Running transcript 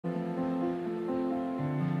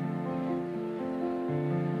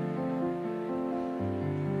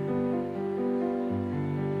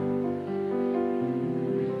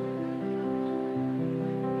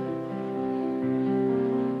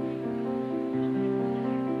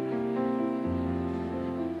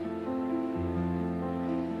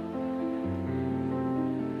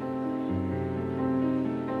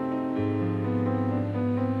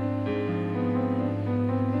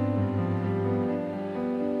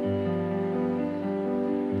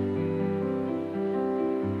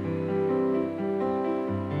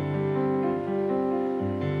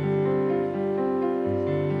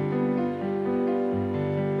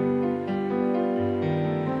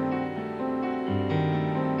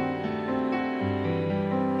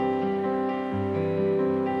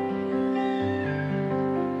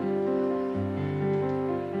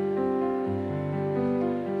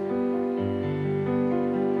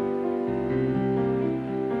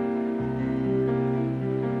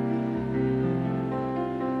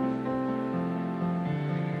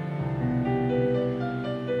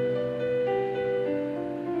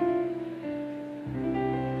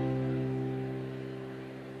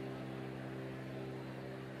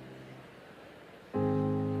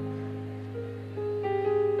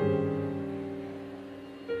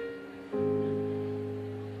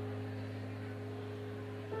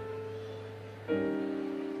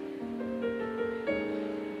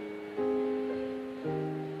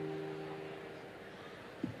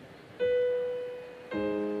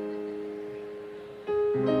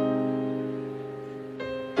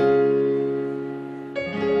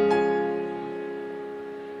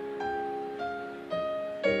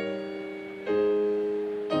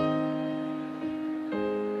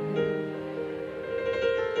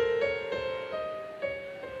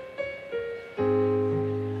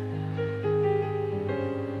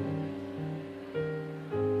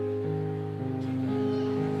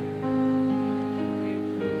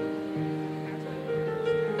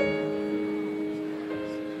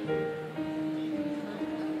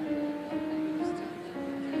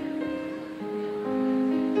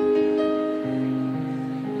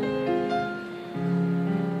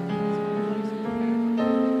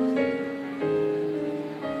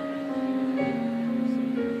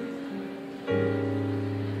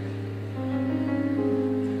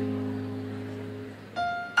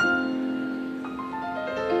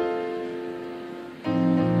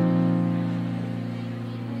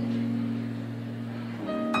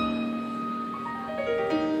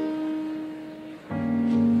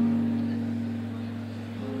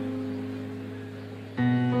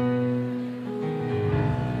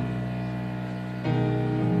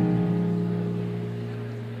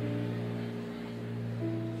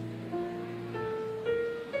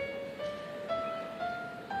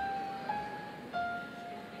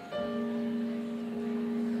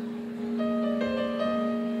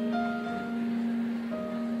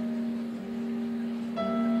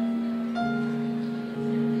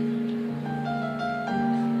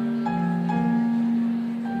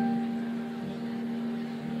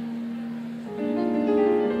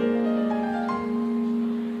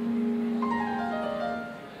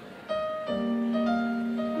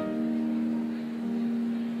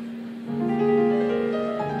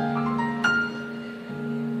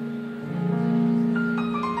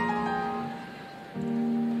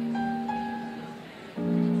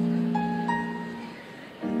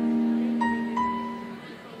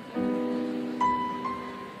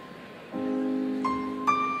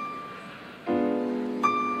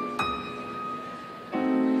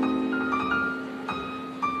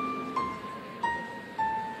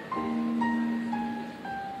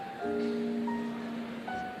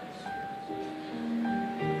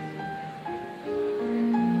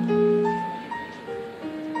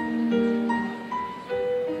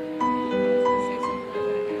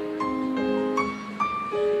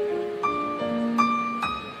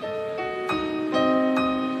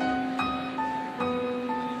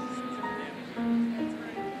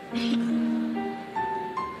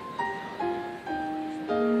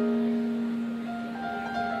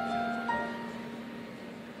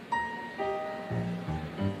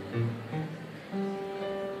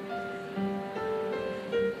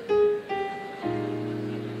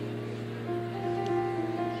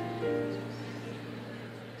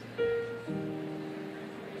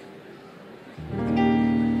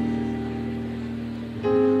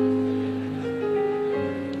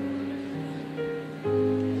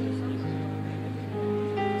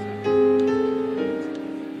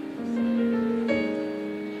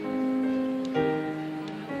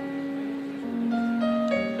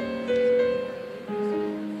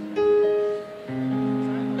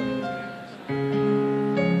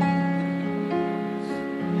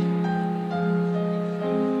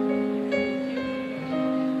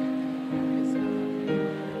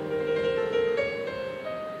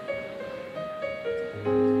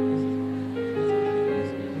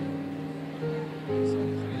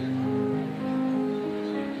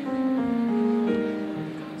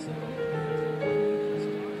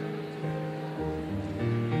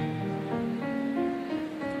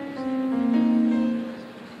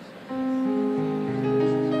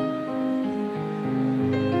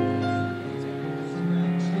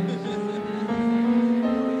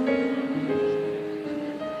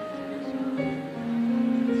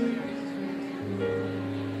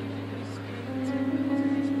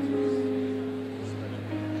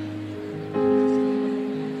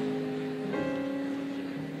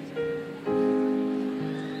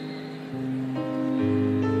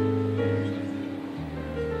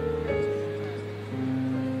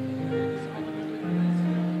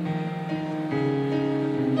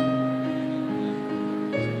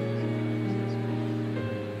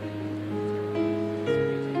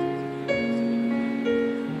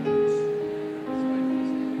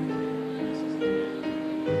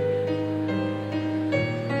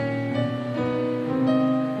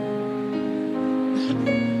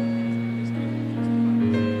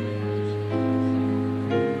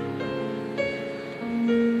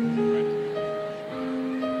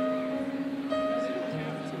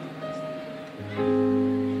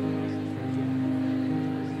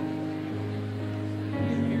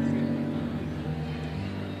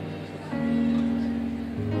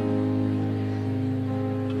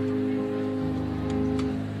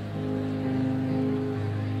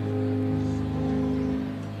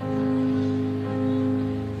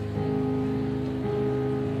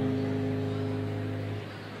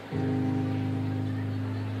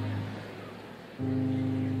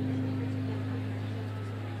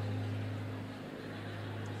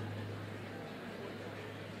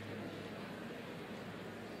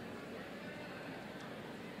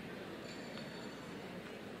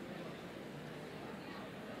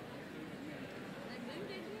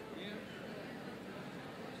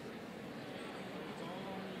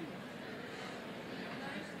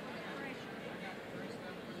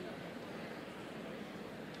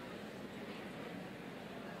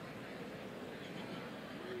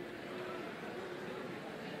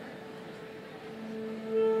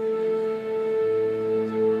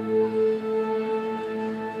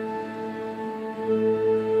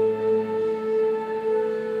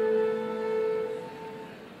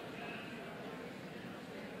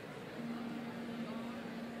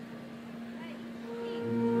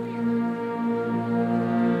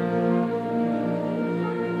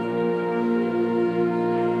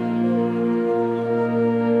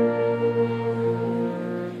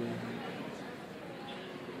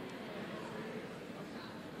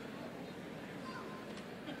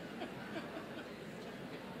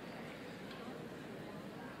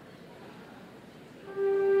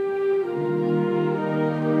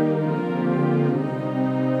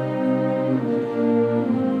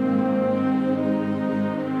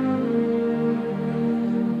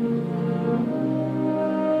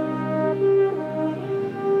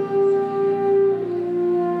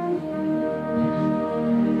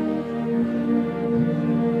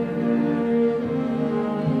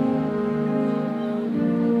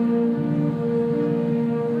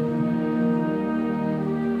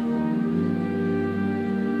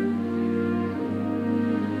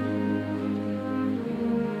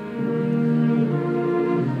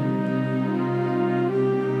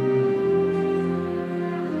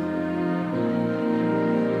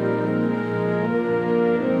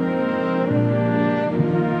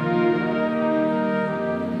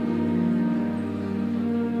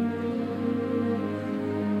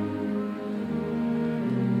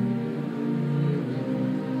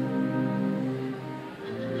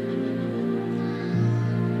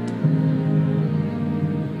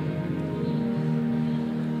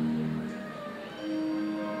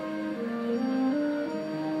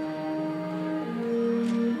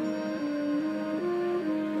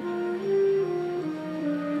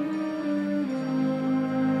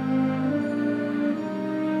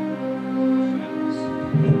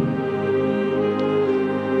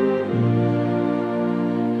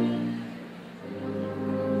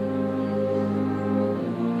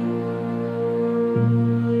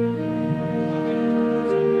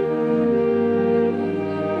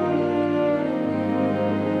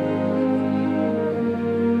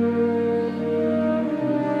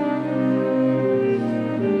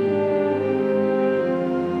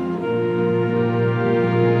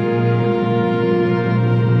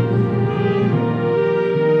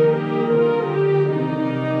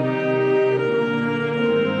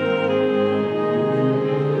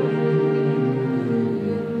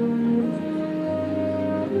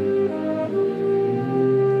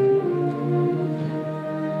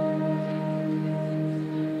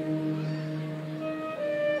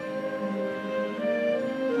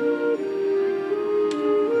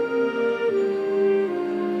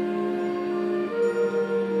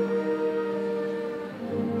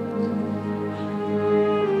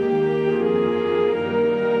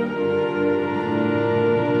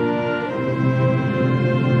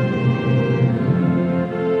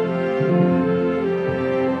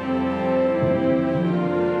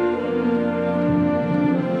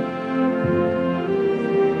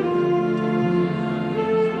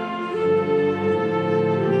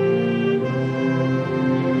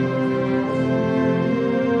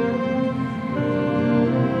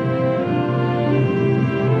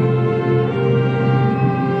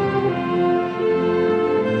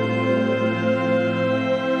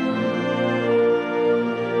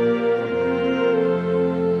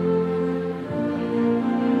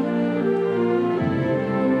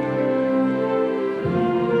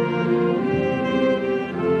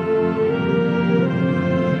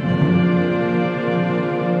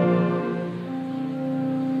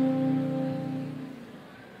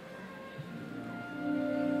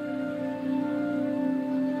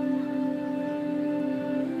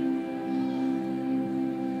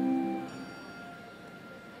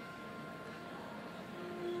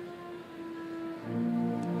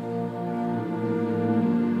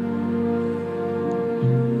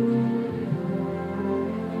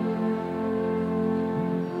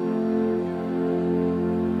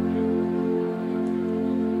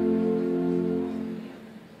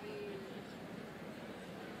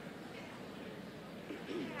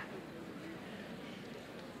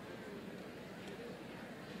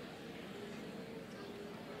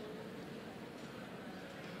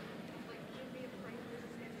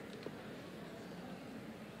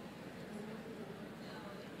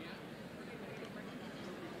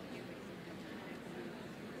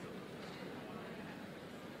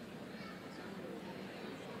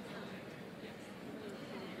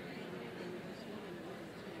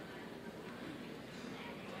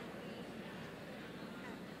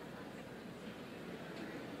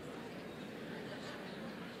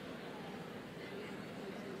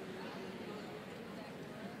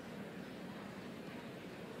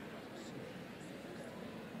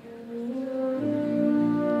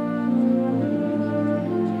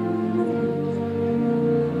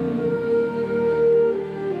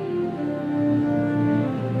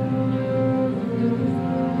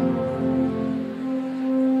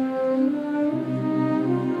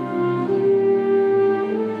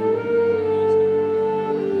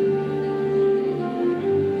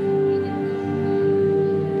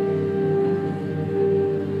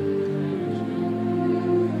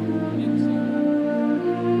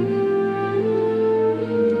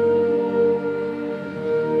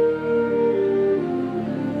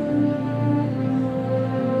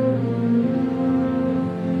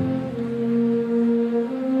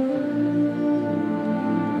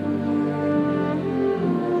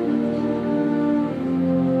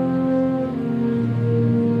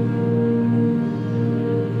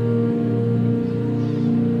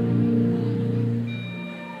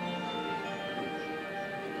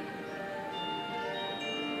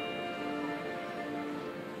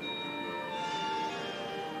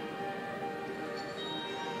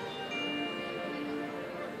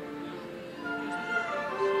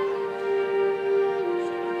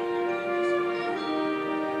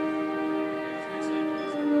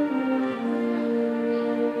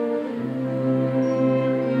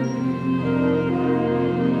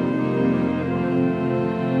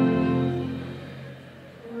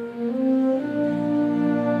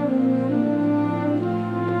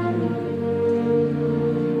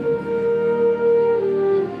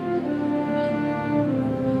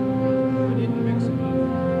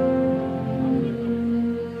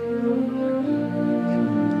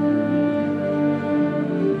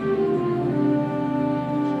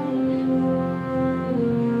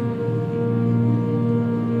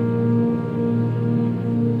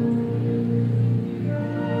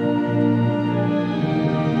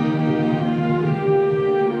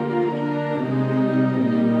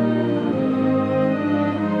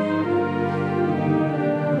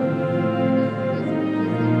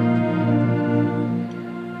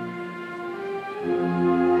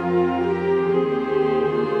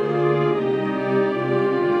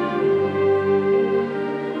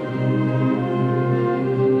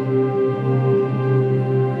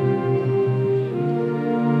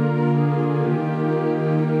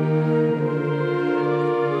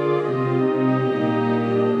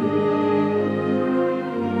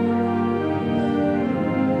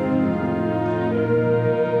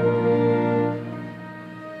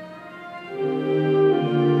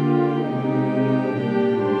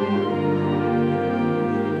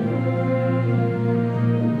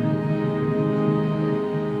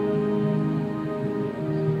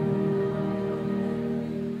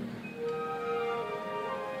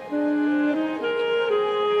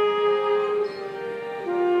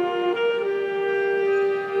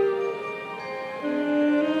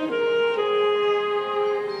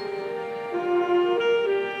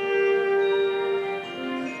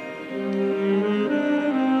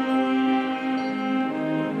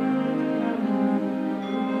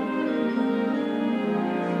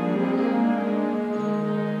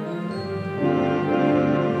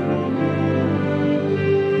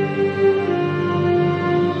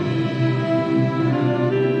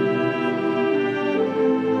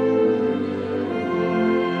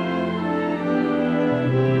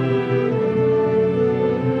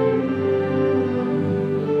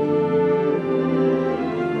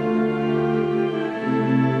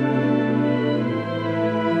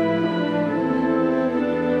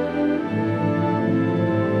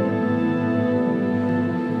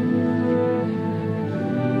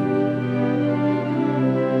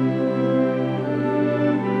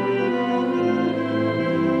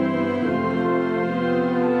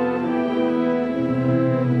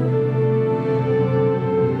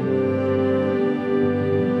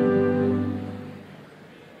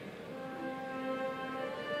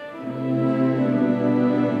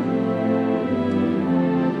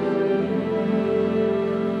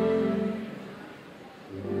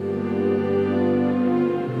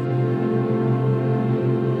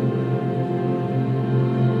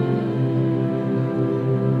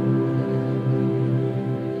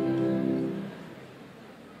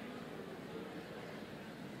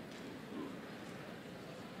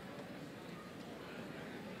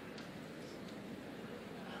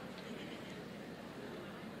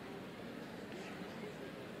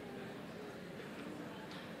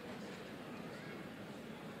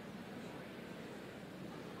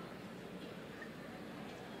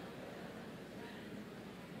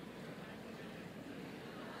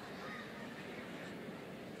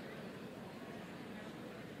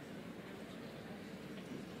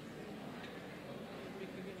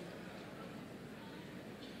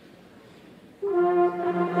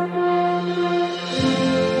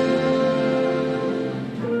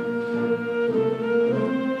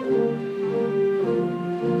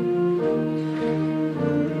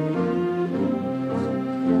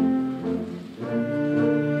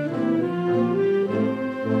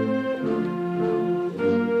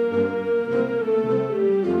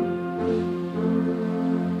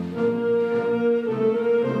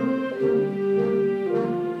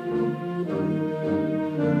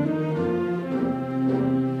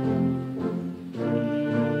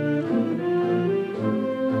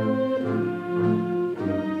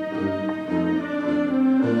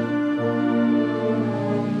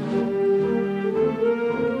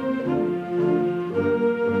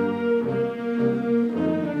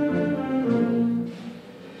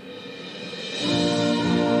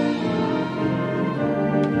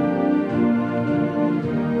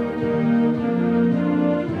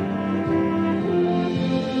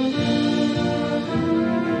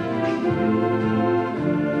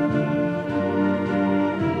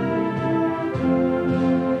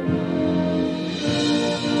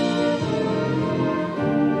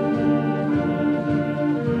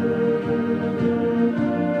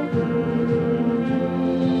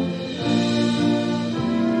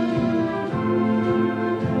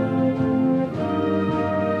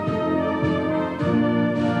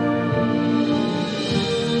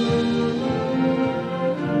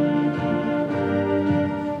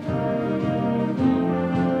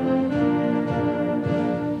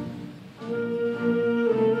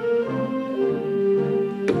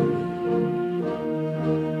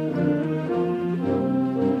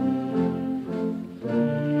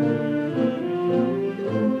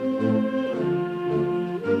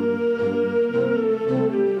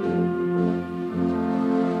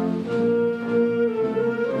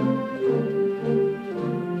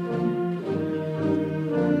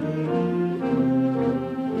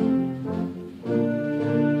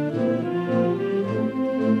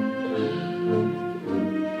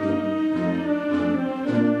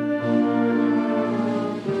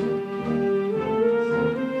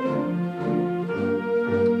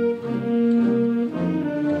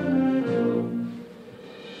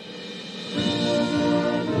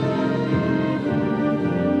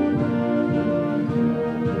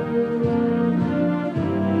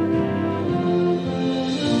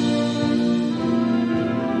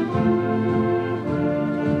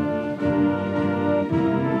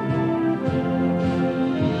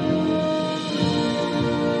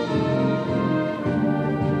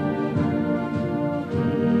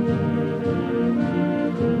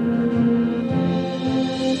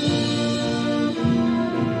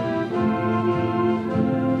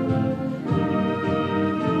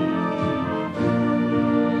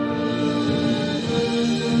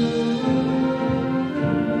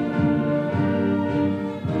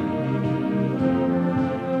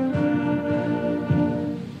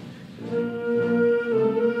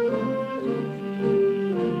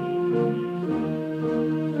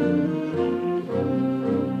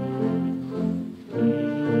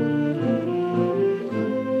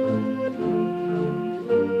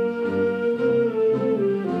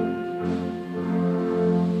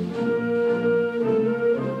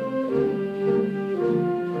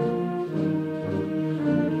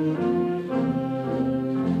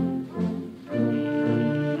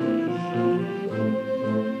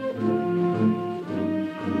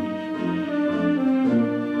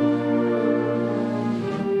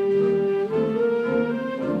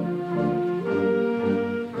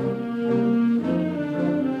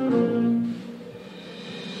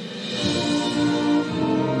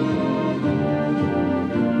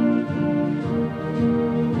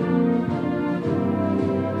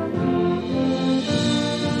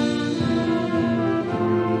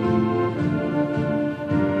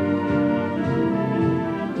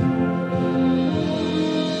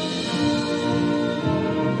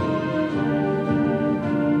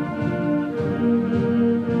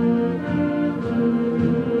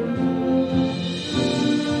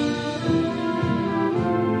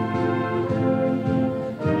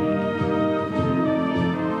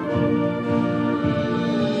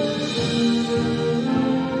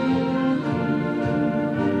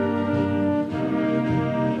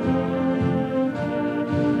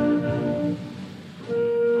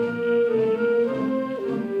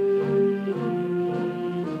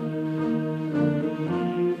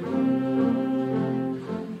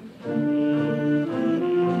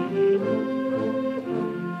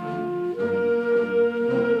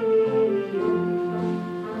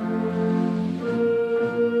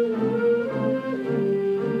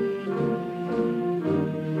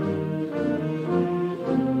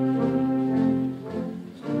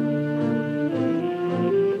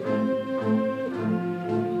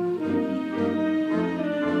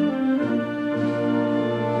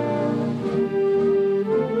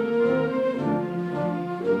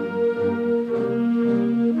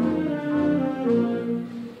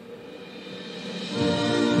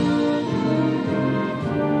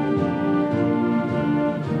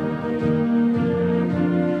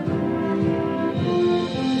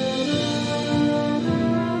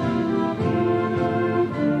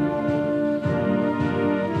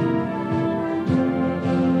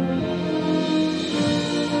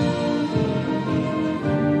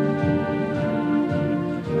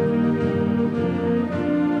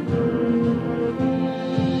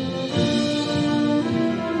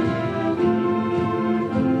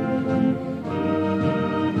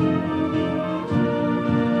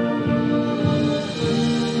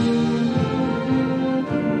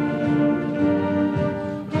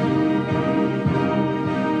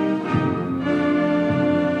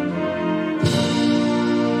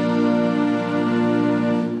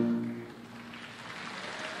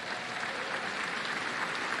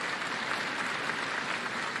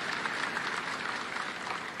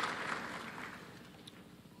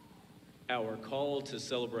our call to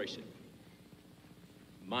celebration.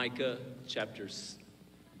 Micah chapter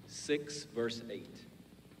 6, verse 8.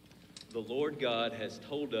 The Lord God has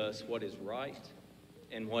told us what is right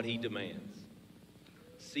and what he demands.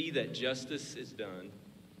 See that justice is done.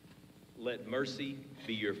 Let mercy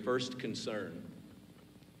be your first concern,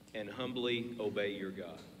 and humbly obey your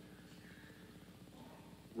God.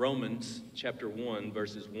 Romans chapter 1,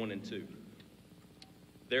 verses 1 and 2.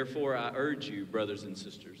 Therefore, I urge you, brothers and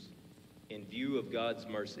sisters, in view of God's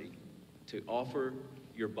mercy, to offer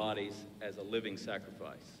your bodies as a living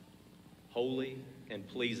sacrifice, holy and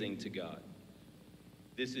pleasing to God.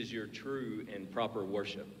 This is your true and proper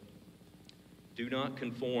worship. Do not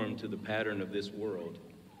conform to the pattern of this world,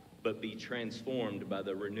 but be transformed by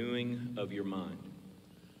the renewing of your mind.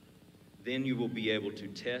 Then you will be able to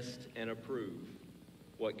test and approve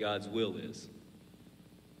what God's will is,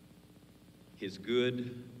 his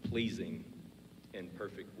good, pleasing, and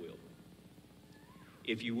perfect will.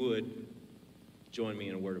 If you would, join me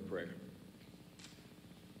in a word of prayer.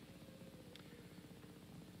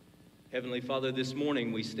 Heavenly Father, this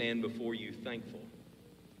morning we stand before you thankful.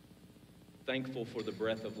 Thankful for the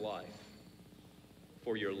breath of life,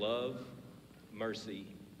 for your love, mercy,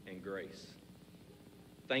 and grace.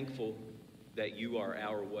 Thankful that you are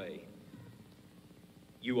our way.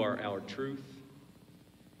 You are our truth,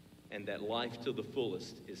 and that life to the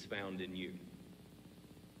fullest is found in you.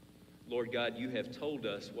 Lord God, you have told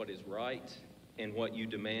us what is right and what you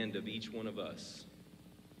demand of each one of us.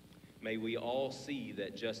 May we all see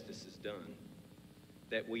that justice is done,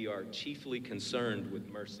 that we are chiefly concerned with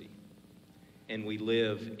mercy, and we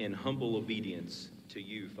live in humble obedience to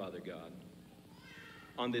you, Father God.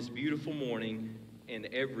 On this beautiful morning and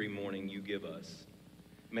every morning you give us,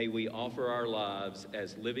 may we offer our lives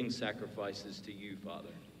as living sacrifices to you,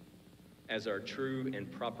 Father, as our true and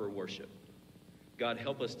proper worship. God,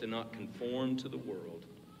 help us to not conform to the world,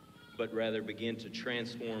 but rather begin to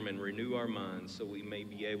transform and renew our minds so we may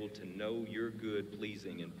be able to know your good,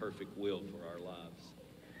 pleasing, and perfect will for our lives.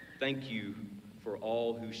 Thank you for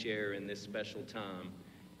all who share in this special time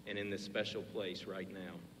and in this special place right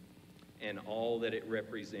now, and all that it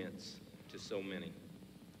represents to so many.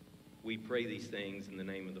 We pray these things in the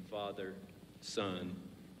name of the Father, Son,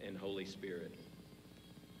 and Holy Spirit.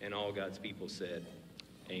 And all God's people said,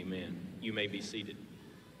 amen. You may be seated.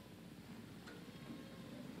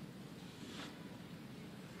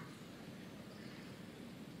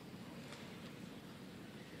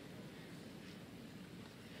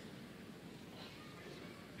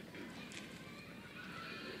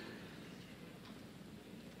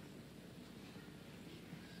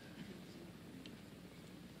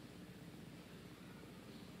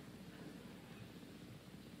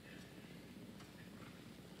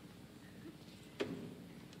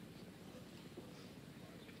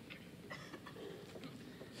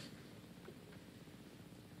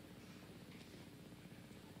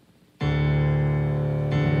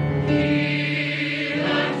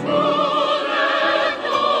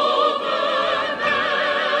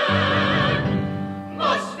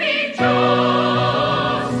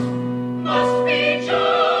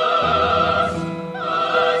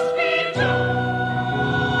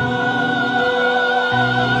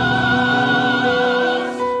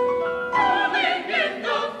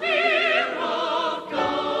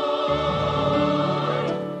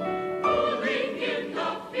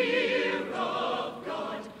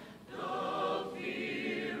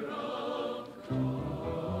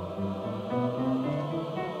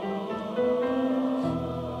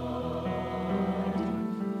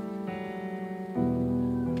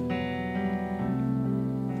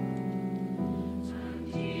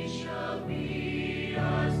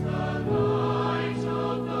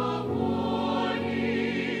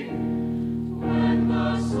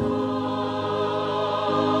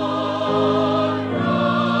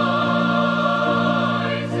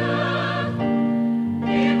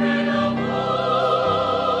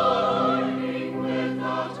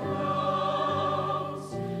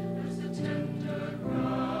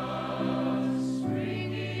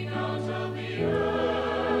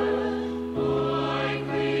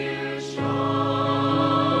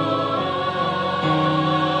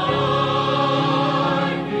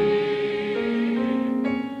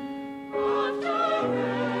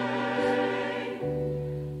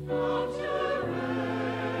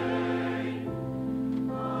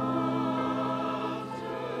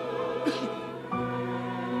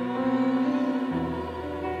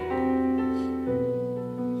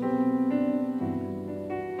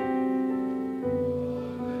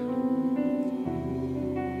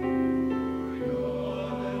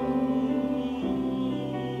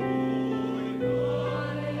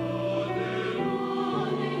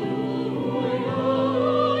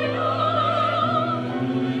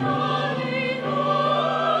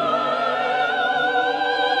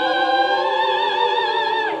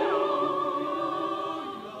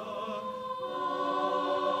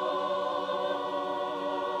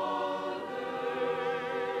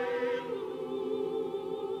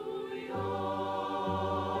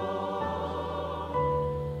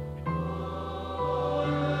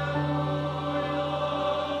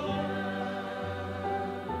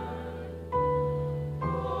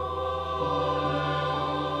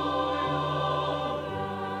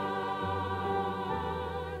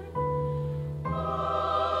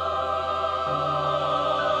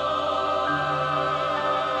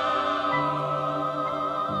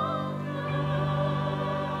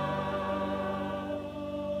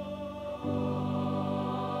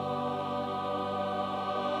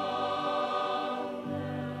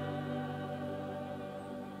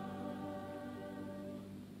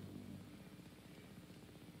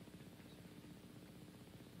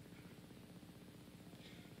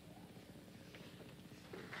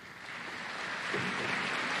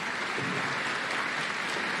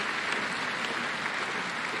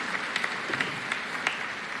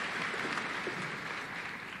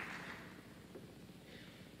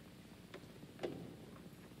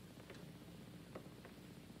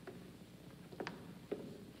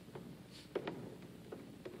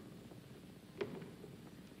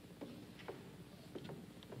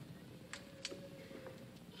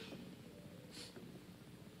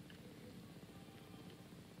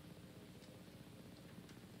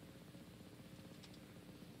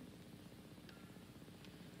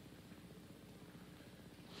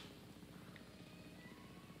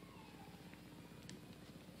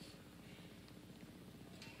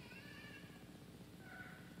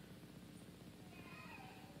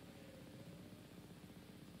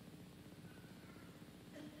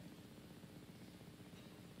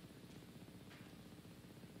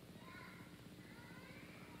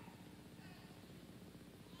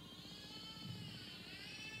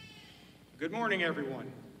 Good morning,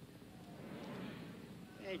 everyone.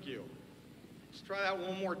 Thank you. Let's try that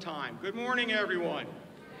one more time. Good morning, everyone.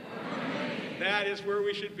 Good morning. That is where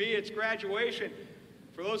we should be. It's graduation.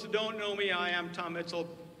 For those who don't know me, I am Tom Mitchell,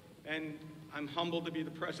 and I'm humbled to be the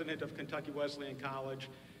president of Kentucky Wesleyan College.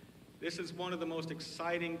 This is one of the most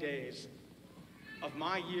exciting days of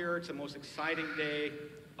my year. It's the most exciting day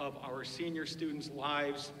of our senior students'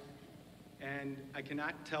 lives. And I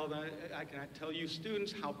cannot tell you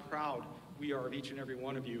students how proud we are of each and every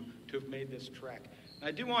one of you to have made this trek. And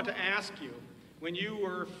I do want to ask you, when you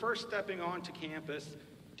were first stepping onto campus,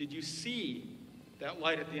 did you see that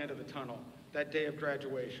light at the end of the tunnel, that day of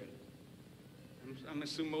graduation? I'm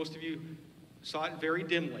assuming most of you saw it very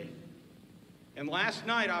dimly. And last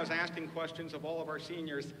night I was asking questions of all of our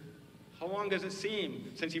seniors, how long does it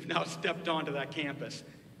seem since you've now stepped onto that campus?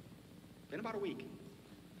 Been about a week.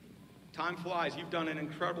 Time flies. You've done an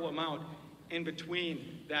incredible amount in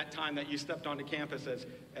between that time that you stepped onto campus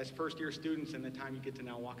as first-year students and the time you get to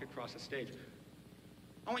now walk across the stage.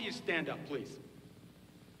 I want you to stand up, please.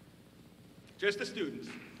 Just the students.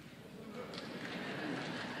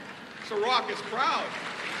 It's a raucous crowd.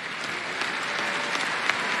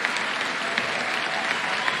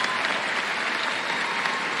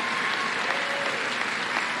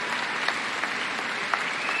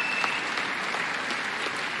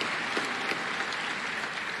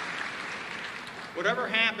 Whatever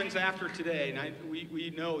happens after today, and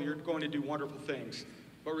we know you're going to do wonderful things,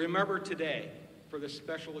 but remember today for the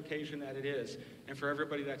special occasion that it is and for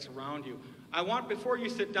everybody that's around you. I want, before you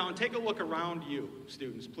sit down, take a look around you,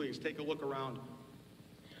 students, please. Take a look around.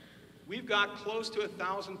 We've got close to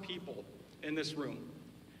 1,000 people in this room,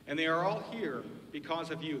 and they are all here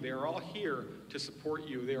because of you. They are all here to support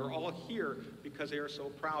you. They are all here because they are so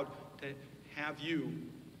proud to have you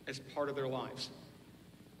as part of their lives.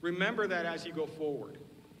 Remember that as you go forward.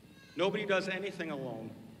 Nobody does anything alone.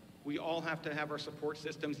 We all have to have our support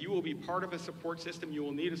systems. You will be part of a support system. You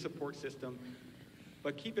will need a support system.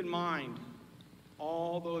 But keep in mind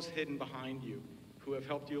all those hidden behind you who have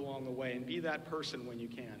helped you along the way, and be that person when you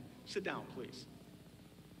can. Sit down, please.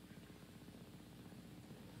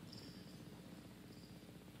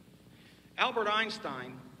 Albert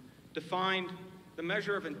Einstein defined the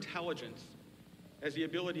measure of intelligence as the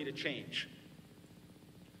ability to change.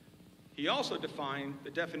 He also defined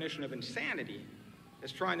the definition of insanity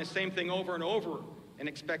as trying the same thing over and over and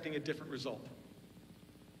expecting a different result.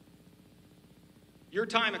 Your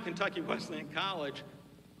time at Kentucky Wesleyan College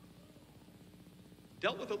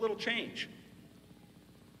dealt with a little change.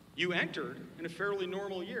 You entered in a fairly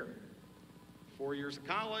normal year. 4 years of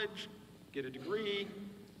college, get a degree,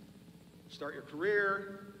 start your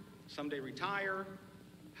career, someday retire,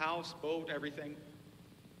 house, boat, everything.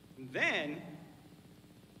 And then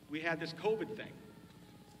we had this COVID thing.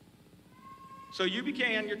 So you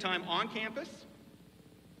began your time on campus,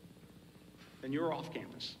 then you were off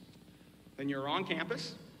campus. Then you were on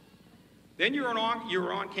campus, then you were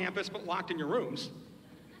on campus but locked in your rooms.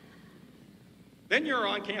 Then you were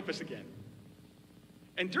on campus again.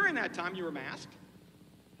 And during that time you were masked,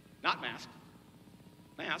 not masked,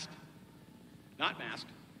 masked, not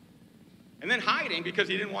masked, and then hiding because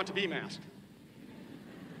you didn't want to be masked.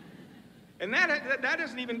 And that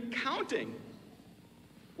isn't even counting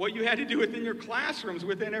what you had to do within your classrooms,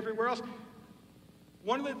 within everywhere else.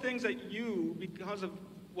 One of the things that you, because of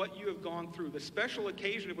what you have gone through, the special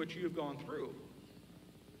occasion of what you have gone through,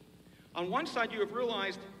 on one side you have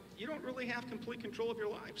realized you don't really have complete control of your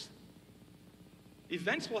lives.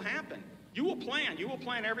 Events will happen. You will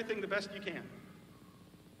plan everything the best you can.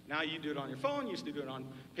 Now you do it on your phone, you used to do it on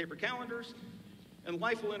paper calendars, and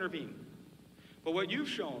life will intervene. But what you've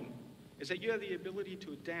shown is that you have the ability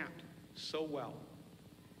to adapt so well.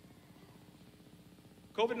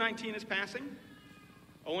 COVID-19 is passing.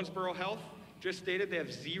 Owensboro Health just stated they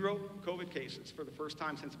have 0 COVID cases for the first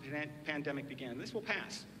time since the pandemic began. This will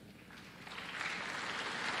pass.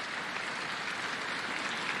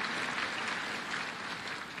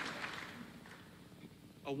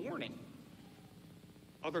 A warning.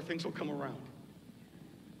 Other things will come around.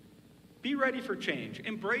 Be ready for change.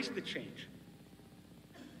 Embrace the change.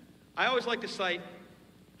 I always like to cite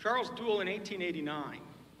Charles Duell in 1889.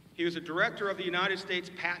 He was a director of the United States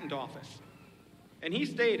Patent Office. And he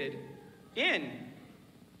stated in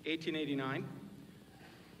 1889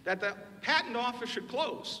 that the patent office should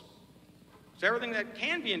close. So everything that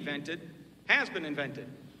can be invented has been invented.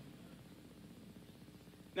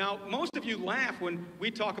 Now, most of you laugh when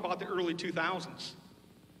we talk about the early 2000s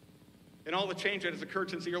and all the change that has occurred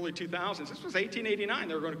since the early 2000s. This was 1889,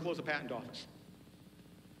 they were going to close a patent office.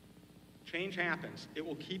 Change happens. It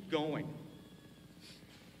will keep going.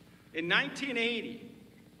 In 1980,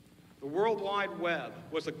 the World Wide Web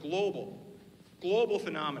was a global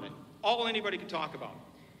phenomenon, all anybody could talk about.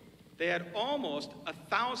 They had almost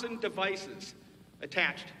 1,000 devices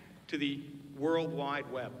attached to the World Wide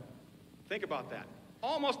Web. Think about that.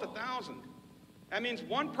 Almost 1,000. That means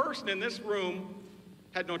one person in this room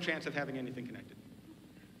had no chance of having anything connected.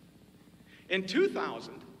 In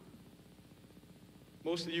 2000,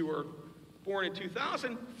 most of you were born in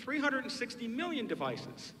 2000, 360 million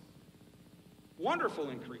devices. Wonderful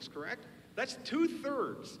increase, correct? That's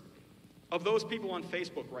 2/3 of those people on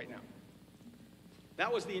Facebook right now.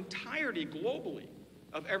 That was the entirety globally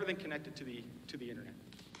of everything connected to the internet.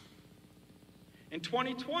 In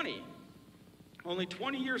 2020, only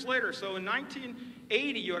 20 years later, so in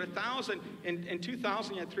 1980 you had 1,000, in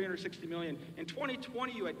 2000 you had 360 million, in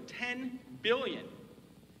 2020 you had 10 billion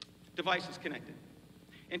devices connected.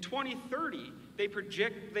 In 2030, they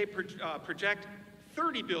project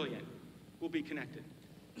 30 billion will be connected.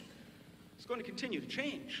 It's going to continue to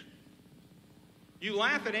change. You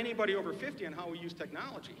laugh at anybody over 50 on how we use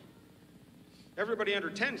technology. Everybody under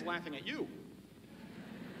 10 is laughing at you.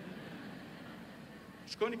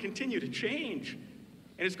 It's going to continue to change.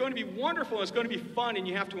 And it's going to be wonderful, and it's going to be fun, and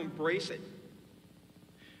you have to embrace it.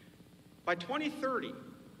 By 2030,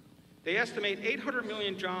 they estimate 800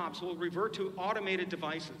 million jobs will revert to automated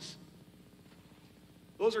devices.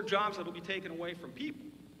 Those are jobs that will be taken away from people.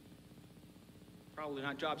 Probably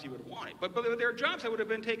not jobs you would have wanted, but there are jobs that would have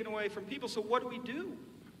been taken away from people, so what do?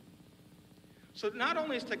 So not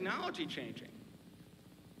only is technology changing,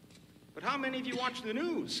 but how many of you watch the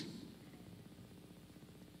news?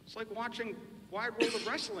 It's like watching Wide World of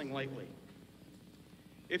Wrestling lately.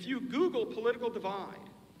 If you Google political divide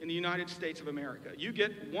in the United States of America, you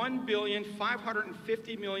get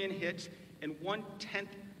 1,550,000,000 hits in 1/10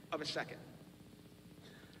 of a second.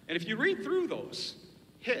 And if you read through those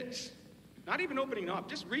hits, not even opening up,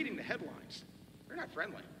 just reading the headlines, they're not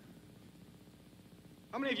friendly.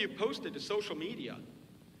 How many of you posted to social media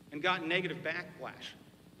and got negative backlash?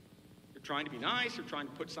 You're trying to be nice, you're trying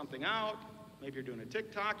to put something out, maybe you're doing a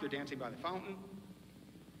TikTok, you're dancing by the fountain,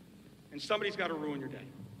 and somebody's got to ruin your day.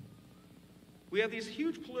 We have these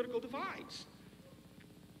huge political divides.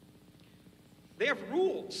 They have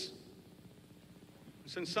rules.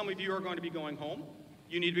 Since some of you are going to be going home,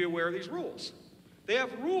 you need to be aware of these rules. They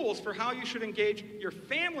have rules for how you should engage your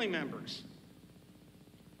family members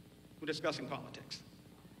when discussing politics.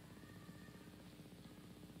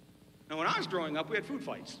 Now, when I was growing up, we had food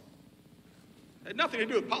fights. It had nothing to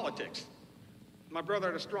do with politics. My brother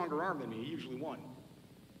had a stronger arm than me. He usually won.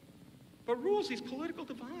 But rules, these political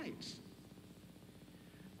divides.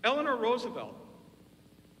 Eleanor Roosevelt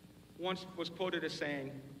once was quoted as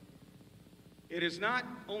saying, "It is not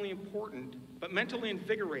only important, but mentally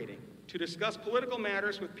invigorating to discuss political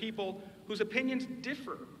matters with people whose opinions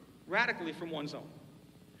differ radically from one's own.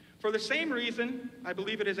 For the same reason, I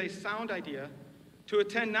believe it is a sound idea to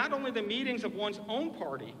attend not only the meetings of one's own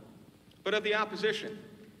party, but of the opposition.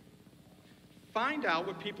 Find out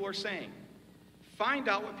what people are saying. Find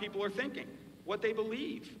out what people are thinking, what they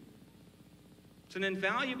believe. It's an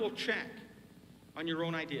invaluable check on your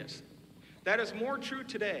own ideas. That is more true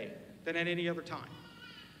today than at any other time."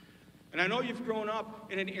 And I know you've grown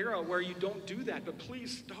up in an era where you don't do that, but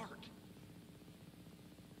please start.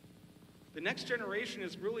 The next generation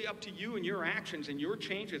is really up to you and your actions and your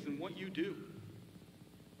changes and what you do.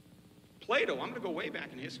 Plato, I'm going to go way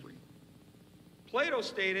back in history. Plato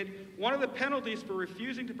stated, one of the penalties for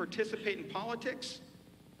refusing to participate in politics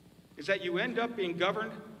is that you end up being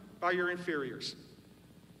governed by your inferiors.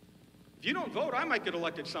 If you don't vote, I might get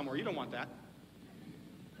elected somewhere. You don't want that.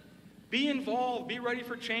 Be involved, be ready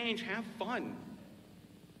for change, have fun.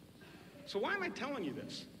 So why am I telling you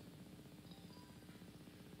this?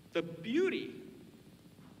 The beauty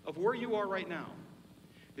of where you are right now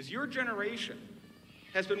is your generation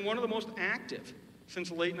has been one of the most active since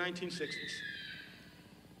the late 1960s.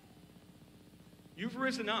 You've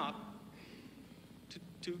risen up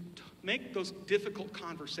to make those difficult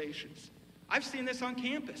conversations. I've seen this on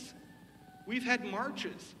campus. We've had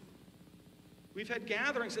marches. We've had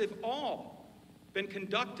gatherings. They've all been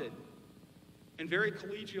conducted in very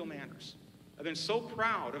collegial manners. I've been so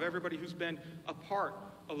proud of everybody who's been a part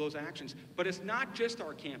of those actions. But it's not just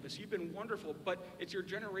our campus. You've been wonderful, but it's your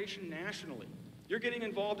generation nationally. You're getting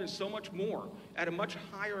involved in so much more at a much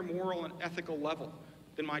higher moral and ethical level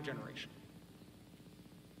than my generation.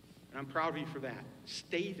 And I'm proud of you for that.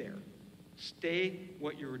 Stay there. Stay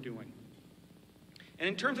what you're doing. And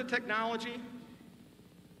in terms of technology,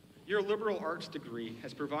 your liberal arts degree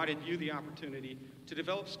has provided you the opportunity to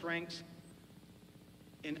develop strengths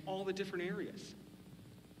in all the different areas.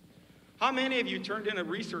 How many of you turned in a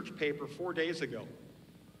research paper 4 days ago?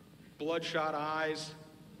 Bloodshot eyes,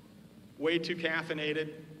 way too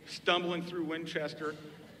caffeinated, stumbling through Winchester,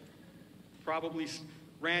 probably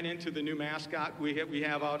ran into the new mascot we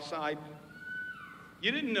have outside.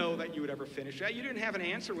 You didn't know that you would ever finish that. You didn't have an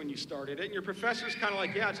answer when you started it, and your professor's kind of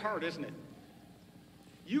like, yeah, it's hard, isn't it?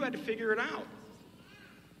 You had to figure it out.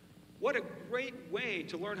 What a great way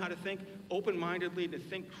to learn how to think open-mindedly, to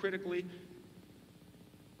think critically,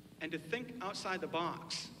 and to think outside the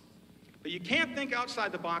box. But you can't think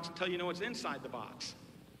outside the box until you know what's inside the box.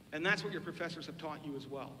 And that's what your professors have taught you as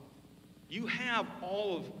well. You have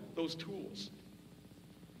all of those tools.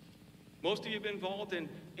 Most of you have been involved in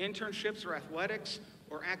internships or athletics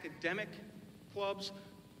or academic clubs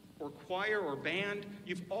or choir or band.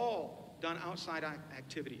 You've all done outside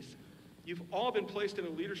activities. You've all been placed in a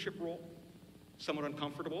leadership role, somewhat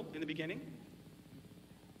uncomfortable in the beginning.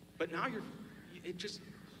 But now it's just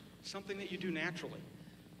something that you do naturally.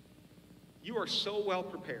 You are so well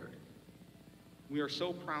prepared. We are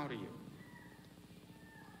so proud of you.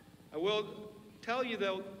 I will tell you,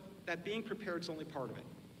 though, that being prepared is only part of it.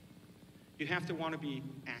 You have to want to be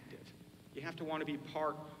active. You have to want to be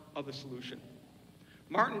part of the solution.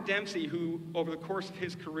 Martin Dempsey, who over the course of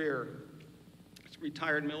his career, is a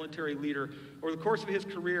retired military leader, over the course of his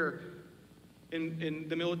career in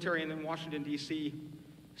the military and in Washington, D.C.,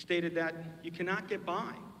 stated that you cannot get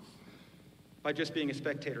by just being a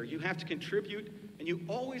spectator. You have to contribute, and you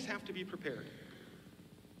always have to be prepared.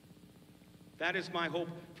 That is my hope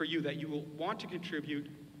for you, that you will want to contribute,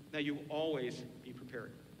 that you will always be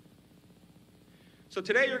prepared. So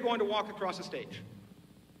today you're going to walk across the stage.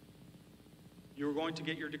 You're going to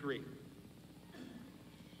get your degree.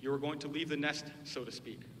 You're going to leave the nest, so to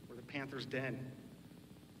speak, or the panther's den.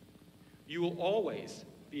 You will always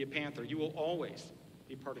be a panther. You will always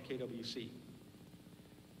be part of KWC.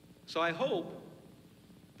 So I hope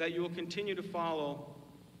that you will continue to follow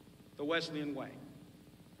the Wesleyan way.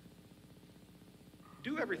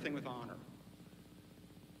 Do everything with honor.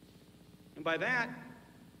 And by that,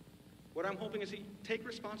 what I'm hoping is take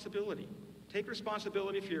responsibility. Take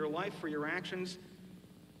responsibility for your life, for your actions,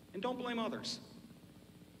 and don't blame others.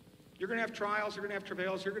 You're going to have trials, you're going to have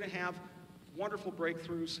travails, you're going to have wonderful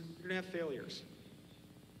breakthroughs, you're going to have failures.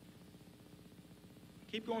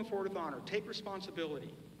 Keep going forward with honor. Take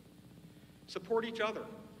responsibility. Support each other.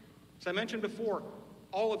 As I mentioned before,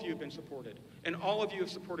 all of you have been supported, and all of you have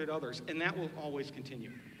supported others, and that will always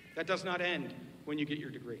continue. That does not end when you get your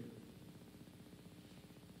degree.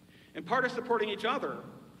 And part of supporting each other,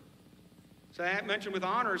 so I mentioned with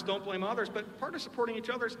honors, don't blame others, but part of supporting each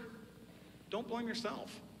other is don't blame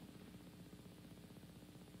yourself.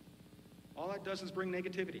 All that does is bring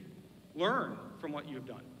negativity. Learn from what you've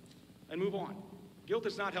done and move on. Guilt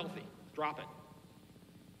is not healthy. Drop it.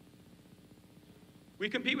 We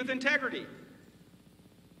compete with integrity.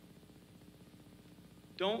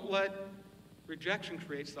 Don't let rejection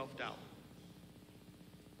create self-doubt.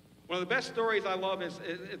 One of the best stories I love is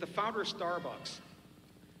the founder of Starbucks.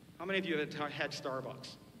 How many of you have had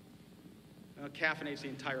Starbucks? It caffeinates the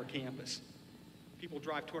entire campus. People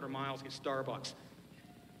drive 200 miles to get Starbucks.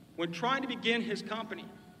 When trying to begin his company,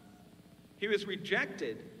 he was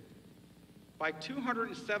rejected by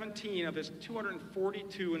 217 of his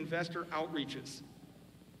 242 investor outreaches.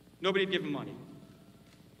 Nobody would give him money.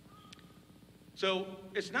 So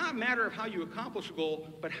it's not a matter of how you accomplish a goal,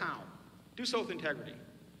 but how. Do so with integrity.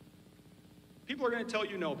 People are going to tell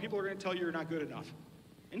you no. People are going to tell you you're not good enough.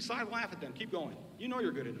 Inside, laugh at them. Keep going. You know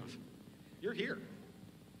you're good enough. You're here.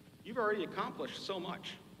 You've already accomplished so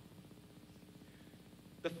much.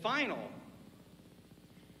 The final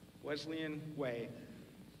Wesleyan way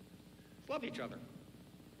is love each other.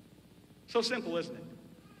 So simple, isn't it?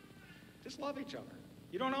 Just love each other.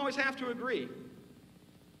 You don't always have to agree,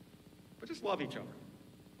 but just love each other.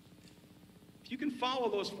 If you can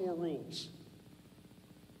follow those 4 rules,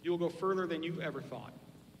 you will go further than you ever thought.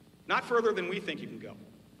 Not further than we think you can go.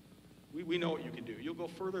 We know what you can do. You'll go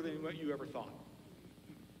further than what you ever thought.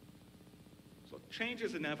 So change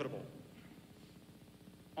is inevitable.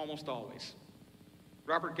 Almost always.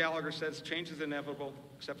 Robert Gallagher says change is inevitable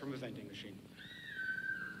except from a vending machine.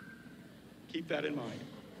 Keep that in mind.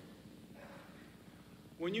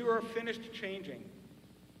 When you are finished changing,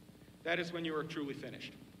 that is when you are truly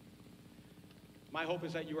finished. My hope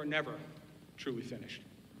is that you are never truly finished.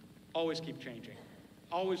 Always keep changing.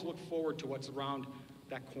 Always look forward to what's around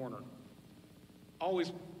that corner.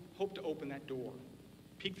 Always hope to open that door.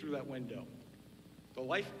 Peek through that window.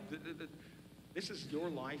 This is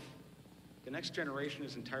your life. The next generation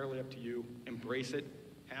is entirely up to you. Embrace it.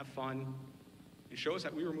 Have fun. And show us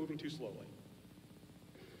that we were moving too slowly.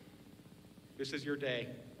 This is your day.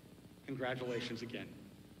 Congratulations again.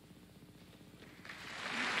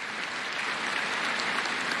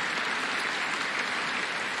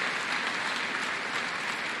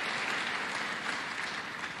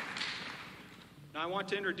 Now I want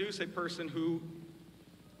to introduce a person who,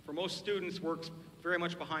 for most students, works very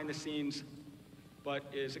much behind the scenes, but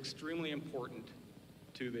is extremely important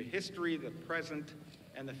to the history, the present,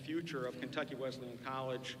 and the future of Kentucky Wesleyan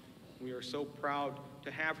College. We are so proud to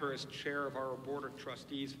have her as chair of our Board of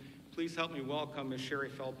Trustees. Please help me welcome Ms. Sherry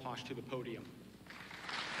Feldposh to the podium.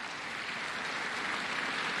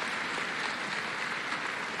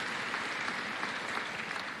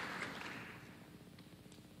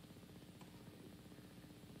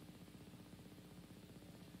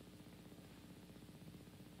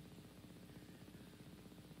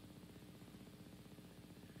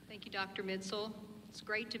 Thank you, Dr. Mitzel. It's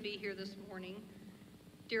great to be here this morning.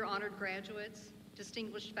 Dear honored graduates,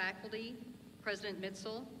 distinguished faculty, President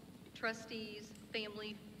Mitzel, trustees,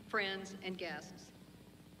 family, friends, and guests.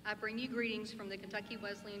 I bring you greetings from the Kentucky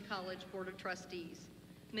Wesleyan College Board of Trustees.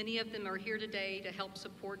 Many of them are here today to help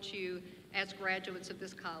support you as graduates of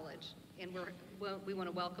this college, and we want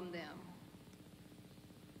to welcome them.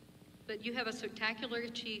 But you have a spectacular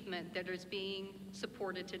achievement that is being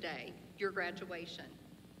supported today, your graduation.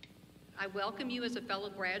 I welcome you as a fellow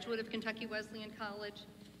graduate of Kentucky Wesleyan College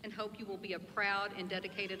and hope you will be a proud and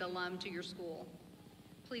dedicated alum to your school.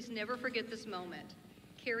 Please never forget this moment.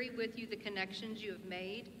 Carry with you the connections you have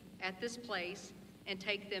made at this place and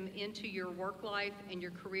take them into your work life and your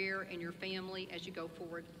career and your family as you go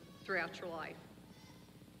forward throughout your life.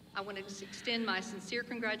 I want to extend my sincere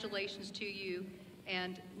congratulations to you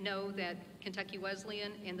and know that Kentucky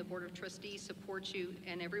Wesleyan and the Board of Trustees support you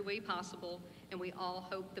in every way possible, and we all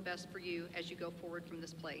hope the best for you as you go forward from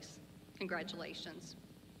this place. Congratulations.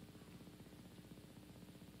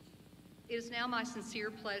 It is now my sincere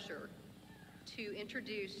pleasure to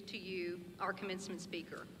introduce to you our commencement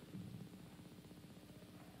speaker.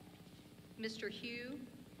 Mr. Hugh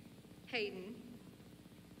Hayden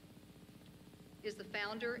is the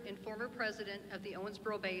founder and former president of the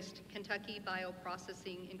Owensboro-based Kentucky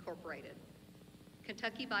Bioprocessing Incorporated.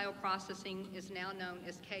 Kentucky Bioprocessing is now known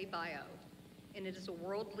as K-Bio, and it is a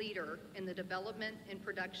world leader in the development and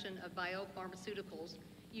production of biopharmaceuticals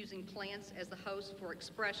using plants as the host for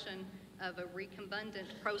expression of a recombinant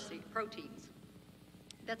proteins.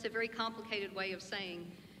 That's a very complicated way of saying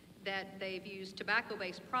that they've used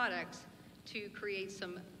tobacco-based products to create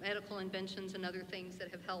some medical inventions and other things that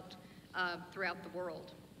have helped throughout the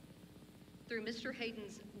world. Through Mr.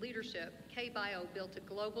 Hayden's leadership, K-Bio built a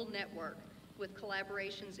global network with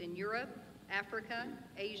collaborations in Europe, Africa,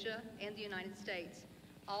 Asia, and the United States,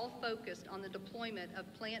 all focused on the deployment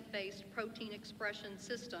of plant-based protein expression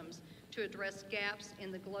systems to address gaps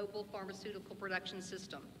in the global pharmaceutical production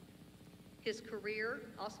system. His career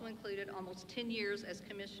also included almost 10 years as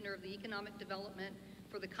Commissioner of the Economic Development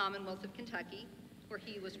for the Commonwealth of Kentucky, where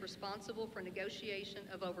he was responsible for negotiation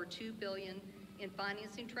of over $2 billion in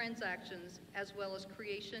financing transactions, as well as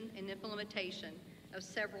creation and implementation of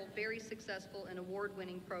several very successful and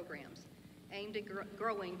award-winning programs aimed at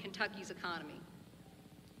growing Kentucky's economy.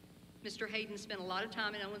 Mr. Hayden spent a lot of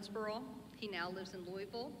time in Owensboro. He now lives in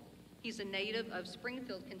Louisville. He's a native of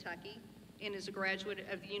Springfield, Kentucky, and is a graduate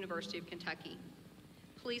of the University of Kentucky.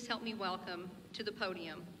 Please help me welcome to the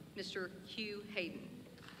podium Mr. Hugh Hayden.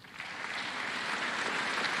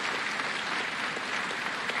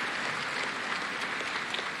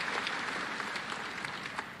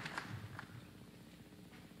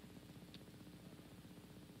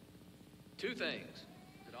 Two things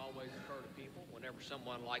that always occur to people whenever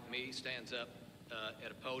someone like me stands up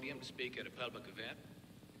at a podium to speak at a public event.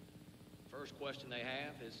 First question they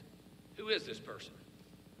have is, who is this person?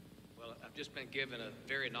 Well, I've just been given a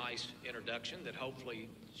very nice introduction that hopefully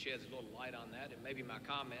sheds a little light on that, and maybe my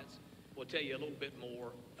comments will tell you a little bit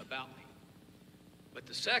more about me. But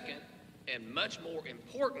the second and much more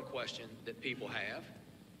important question that people have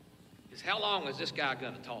is, how long is this guy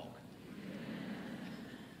going to talk?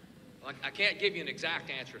 I can't give you an exact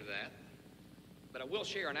answer to that, but I will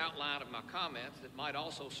share an outline of my comments that might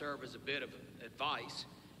also serve as a bit of advice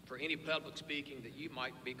for any public speaking that you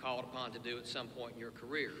might be called upon to do at some point in your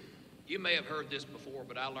career. You may have heard this before,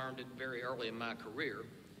 but I learned it very early in my career.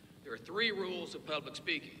 There are 3 rules of public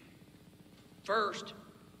speaking. First,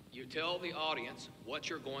 you tell the audience what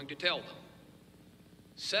you're going to tell them.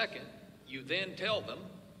 Second, you then tell them.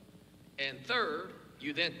 And third,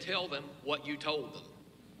 you then tell them what you told them.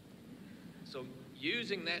 So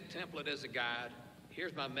using that template as a guide,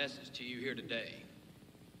 here's my message to you here today.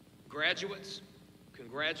 Graduates,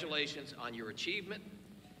 congratulations on your achievement.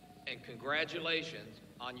 and congratulations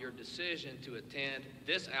on your decision to attend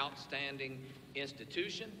this outstanding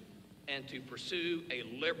institution and to pursue a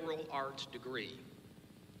liberal arts degree.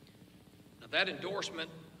 Now, that endorsement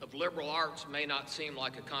of liberal arts may not seem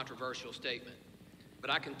like a controversial statement, but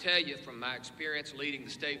I can tell you from my experience leading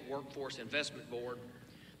the State Workforce Investment Board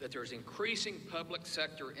that there's increasing public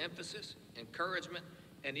sector emphasis, encouragement,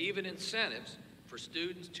 and even incentives for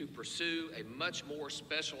students to pursue a much more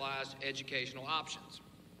specialized educational options.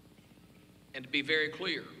 And to be very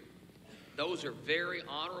clear, those are very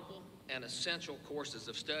honorable and essential courses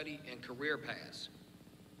of study and career paths.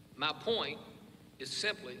 My point is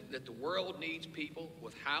simply that the world needs people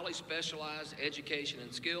with highly specialized education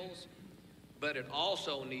and skills, but it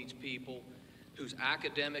also needs people whose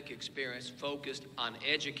academic experience focused on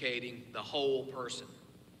educating the whole person.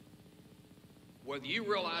 Whether you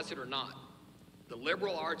realize it or not, the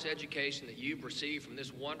liberal arts education that you've received from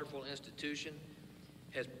this wonderful institution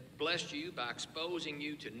has blessed you by exposing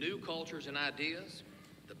you to new cultures and ideas,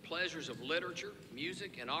 the pleasures of literature,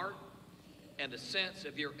 music, and art, and a sense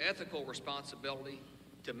of your ethical responsibility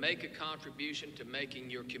to make a contribution to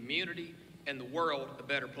making your community and the world a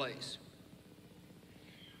better place.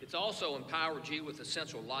 It's also empowered you with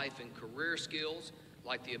essential life and career skills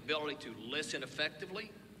like the ability to listen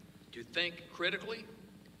effectively, to think critically,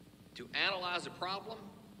 to analyze a problem,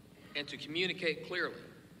 and to communicate clearly.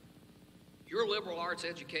 Your liberal arts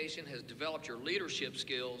education has developed your leadership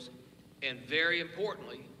skills and, very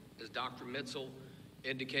importantly, as Dr. Mitzel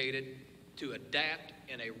indicated, to adapt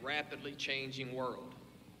in a rapidly changing world.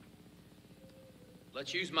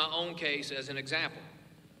 Let's use my own case as an example.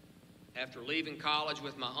 After leaving college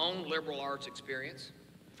with my own liberal arts experience,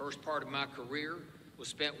 the first part of my career was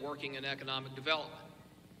spent working in economic development,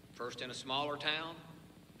 first in a smaller town,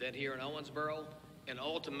 then here in Owensboro, and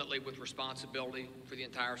ultimately with responsibility for the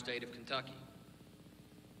entire state of Kentucky.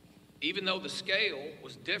 Even though the scale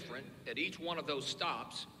was different at each one of those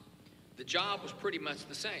stops, the job was pretty much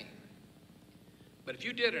the same. But if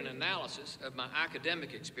you did an analysis of my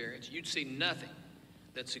academic experience, you'd see nothing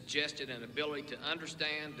that suggested an ability to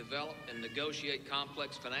understand, develop, and negotiate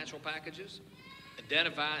complex financial packages,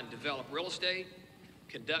 identify and develop real estate,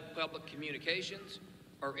 conduct public communications,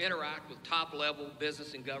 or interact with top-level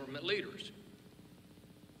business and government leaders.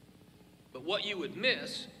 But what you would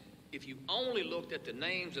miss if you only looked at the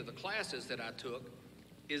names of the classes that I took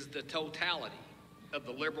is the totality of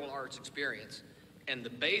the liberal arts experience and the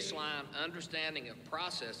baseline understanding of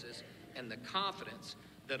processes and the confidence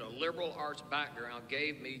that a liberal arts background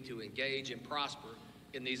gave me to engage and prosper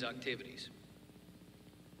in these activities.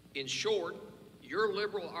 In short, your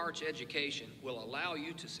liberal arts education will allow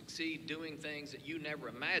you to succeed doing things that you never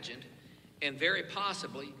imagined and very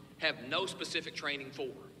possibly have no specific training for.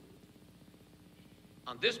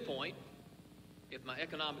 On this point, if my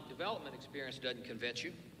economic development experience doesn't convince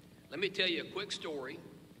you, let me tell you a quick story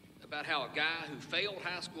about how a guy who failed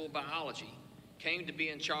high school biology came to be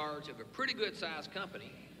in charge of a pretty good-sized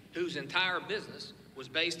company whose entire business was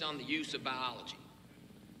based on the use of biology.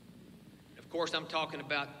 Of course, I'm talking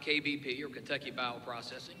about KBP, or Kentucky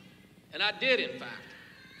Bioprocessing, and I did, in fact,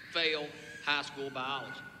 fail high school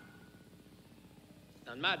biology.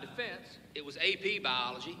 Now, in my defense, it was AP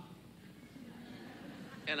biology,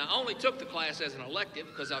 and I only took the class as an elective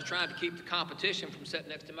because I was trying to keep the competition from sitting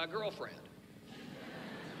next to my girlfriend.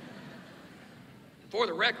 For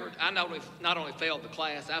the record, I not only failed the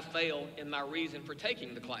class, I failed in my reason for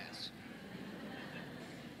taking the class.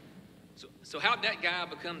 So how'd that guy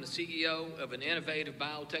become the CEO of an innovative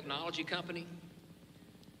biotechnology company?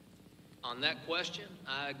 On that question,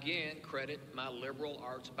 I again credit my liberal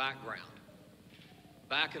arts background.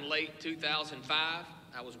 Back in late 2005,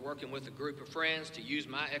 I was working with a group of friends to use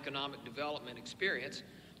my economic development experience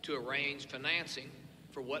to arrange financing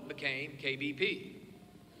for what became KBP.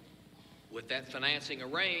 With that financing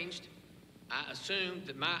arranged, I assumed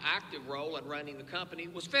that my active role in running the company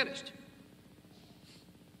was finished.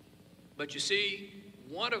 But you see,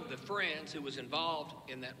 one of the friends who was involved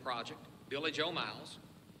in that project, Billy Joe Miles,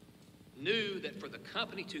 knew that for the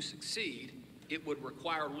company to succeed, it would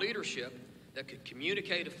require leadership that could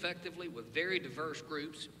communicate effectively with very diverse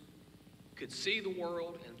groups, could see the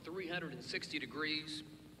world in 360 degrees,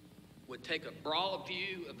 would take a broad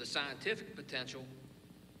view of the scientific potential,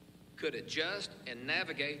 could adjust and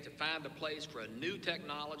navigate to find a place for a new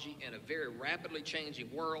technology in a very rapidly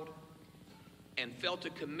changing world, and felt a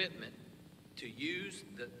commitment to use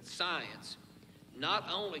the science not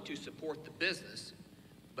only to support the business,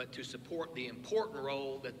 but to support the important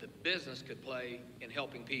role that the business could play in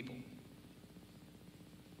helping people.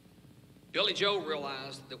 Billy Joe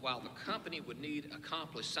realized that while the company would need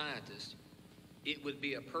accomplished scientists, it would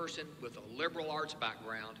be a person with a liberal arts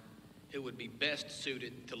background who would be best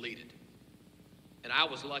suited to lead it. And I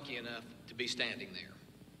was lucky enough to be standing there.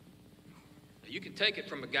 Now, you can take it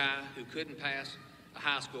from a guy who couldn't pass a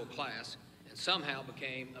high school class and somehow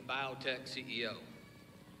became a biotech CEO.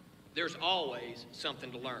 There's always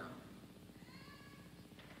something to learn.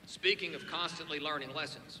 Speaking of constantly learning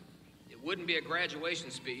lessons, it wouldn't be a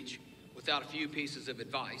graduation speech without a few pieces of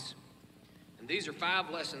advice. And these are 5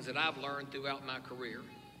 lessons that I've learned throughout my career,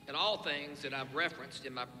 and all things that I've referenced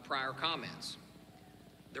in my prior comments.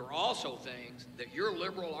 There are also things that your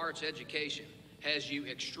liberal arts education has you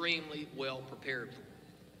extremely well prepared for.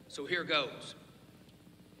 So here goes.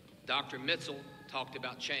 Dr. Mitzel talked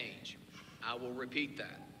about change. I will repeat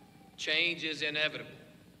that. Change is inevitable.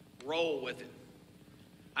 Roll with it.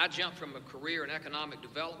 I jumped from a career in economic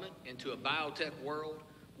development into a biotech world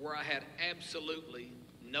where I had absolutely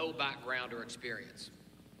no background or experience.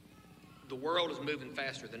 The world is moving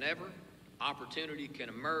faster than ever. Opportunity can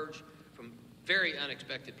emerge from very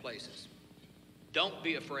unexpected places. Don't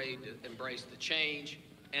be afraid to embrace the change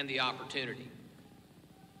and the opportunity.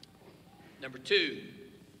 Number 2,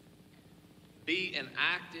 be an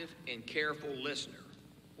active and careful listener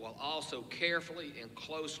while also carefully and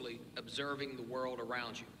closely observing the world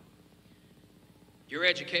around you. Your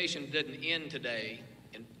education didn't end today,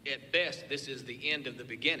 and at best, this is the end of the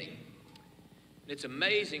beginning. And it's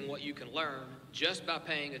amazing what you can learn just by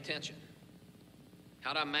paying attention.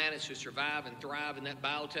 How did I manage to survive and thrive in that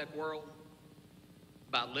biotech world?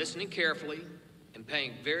 By listening carefully and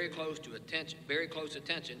paying very close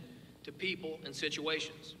attention to people and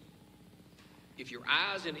situations. If your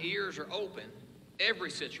eyes and ears are open,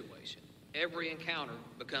 every situation, every encounter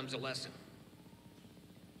becomes a lesson.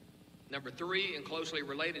 Number 3, and closely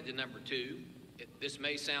related to number 2, this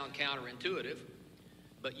may sound counterintuitive,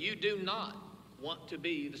 but you do not want to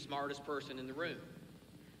be the smartest person in the room.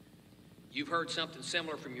 You've heard something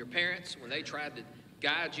similar from your parents when they tried to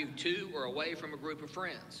guide you to or away from a group of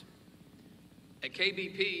friends. At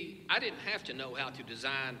KBP, I didn't have to know how to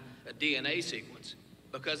design a DNA sequence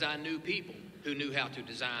because I knew people who knew how to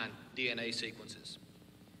design DNA sequences.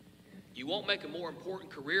 You won't make a more important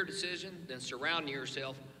career decision than surrounding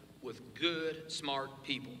yourself with good, smart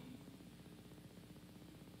people.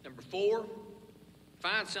 Number 4,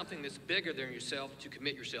 find something that's bigger than yourself to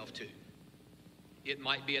commit yourself to. It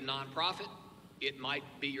might be a nonprofit, it might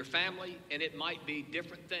be your family, and it might be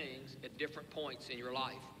different things at different points in your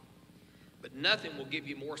life. But nothing will give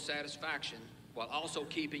you more satisfaction while also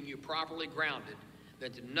keeping you properly grounded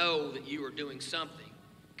than to know that you are doing something,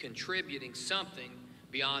 contributing something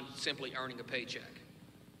beyond simply earning a paycheck.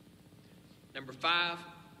 Number 5,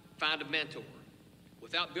 find a mentor.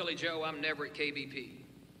 Without Billy Joe, I'm never at KBP.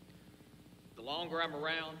 The longer I'm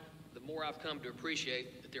around, the more I've come to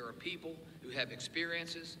appreciate that there are people who have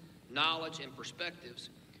experiences, knowledge, and perspectives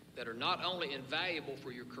that are not only invaluable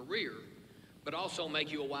for your career, but also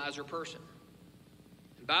make you a wiser person.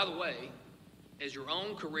 And by the way, as your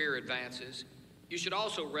own career advances, you should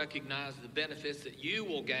also recognize the benefits that you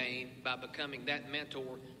will gain by becoming that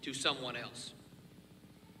mentor to someone else.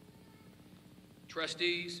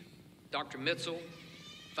 Trustees, Dr. Mitzel,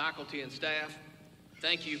 faculty and staff,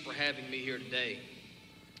 thank you for having me here today.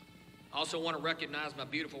 I also want to recognize my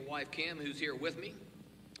beautiful wife, Kim, who's here with me.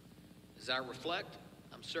 As I reflect,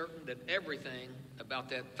 I'm certain that everything about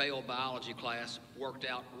that failed biology class worked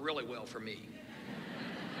out really well for me.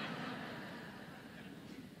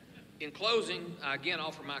 In closing, I again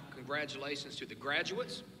offer my congratulations to the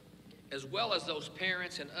graduates, as well as those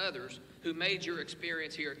parents and others who made your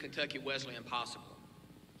experience here at Kentucky Wesleyan possible.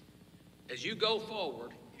 As you go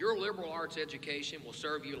forward, your liberal arts education will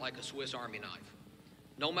serve you like a Swiss Army knife.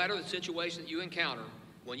 No matter the situation that you encounter,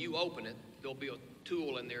 when you open it, there'll be a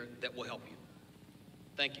tool in there that will help you.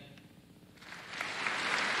 Thank you.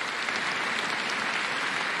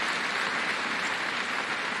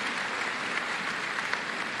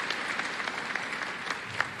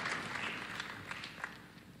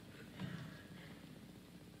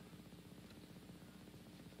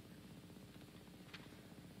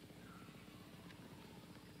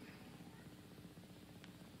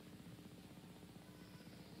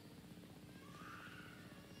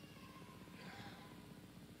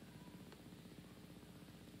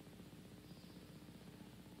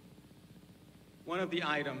 One of the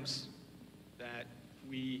items that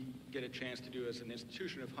we get a chance to do as an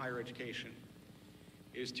institution of higher education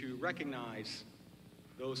is to recognize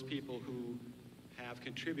those people who have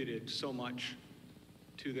contributed so much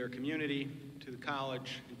to their community, to the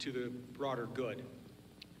college, and to the broader good.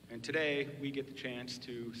 And today, we get the chance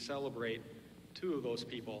to celebrate 2 of those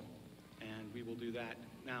people, and we will do that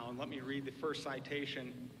now, and let me read the first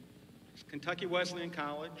citation. Kentucky Wesleyan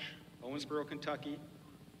College, Owensboro, Kentucky.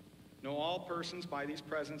 Know all persons by these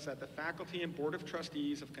presents that the faculty and board of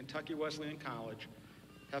trustees of Kentucky Wesleyan College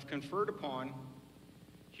have conferred upon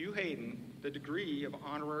Hugh Hayden the degree of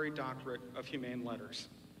Honorary Doctorate of Humane Letters,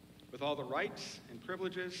 with all the rights and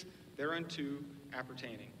privileges thereunto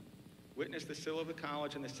appertaining. Witness the seal of the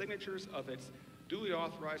college and the signatures of its duly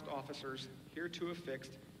authorized officers hereto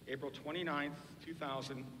affixed April 29th,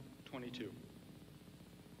 2022.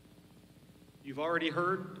 You've already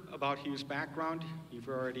heard about Hugh's background. You've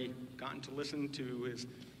already gotten to listen to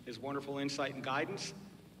his wonderful insight and guidance.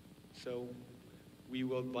 So we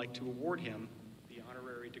would like to award him the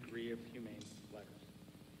honorary degree of Humane Letters.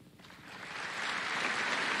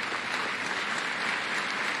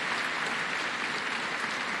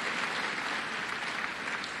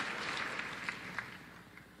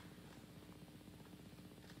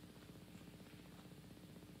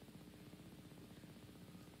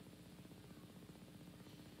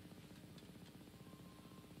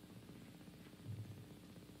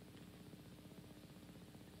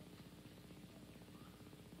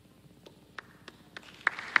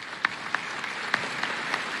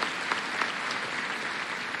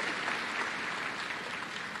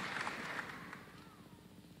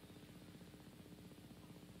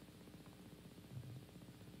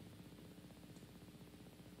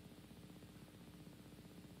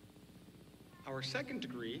 Our second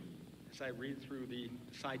degree, as I read through the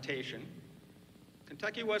citation,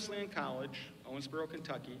 Kentucky Wesleyan College, Owensboro,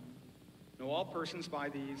 Kentucky. Know all persons by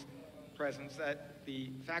these presents that the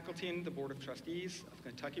faculty and the Board of Trustees of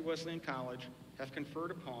Kentucky Wesleyan College have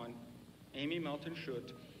conferred upon Amy Melton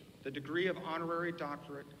Schutt the degree of Honorary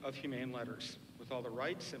Doctorate of Humane Letters, with all the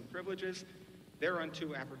rights and privileges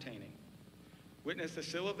thereunto appertaining. Witness the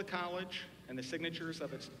seal of the college and the signatures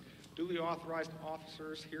of its duly authorized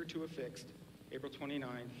officers hereto affixed April 29,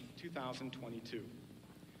 2022.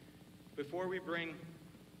 Before we bring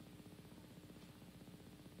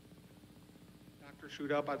Dr.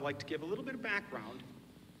 Schutt up, I'd like to give a little bit of background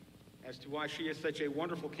as to why she is such a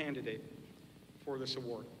wonderful candidate for this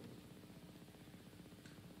award.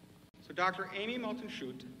 So Dr. Amy Melton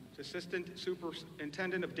Schutt is Assistant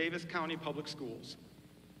Superintendent of Davis County Public Schools.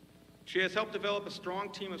 She has helped develop a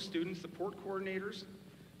strong team of student support coordinators,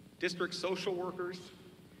 district social workers,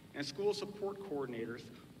 and school support coordinators,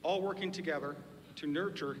 all working together to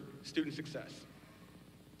nurture student success.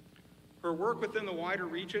 Her work within the wider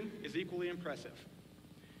region is equally impressive.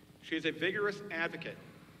 She is a vigorous advocate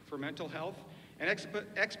for mental health and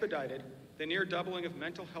expedited the near doubling of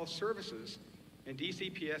mental health services in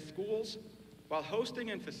DCPS schools while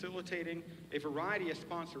hosting and facilitating a variety of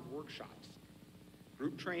sponsored workshops,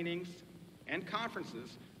 group trainings, and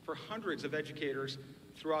conferences for hundreds of educators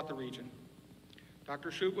throughout the region.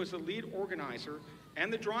 Dr. Schutt was the lead organizer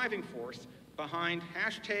and the driving force behind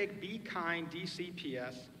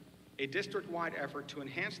 #BeKindDCPS, a district-wide effort to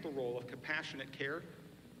enhance the role of compassionate care,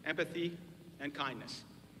 empathy, and kindness.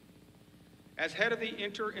 As head of the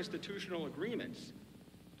interinstitutional agreements,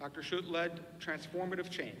 Dr. Schutt led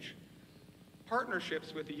transformative change.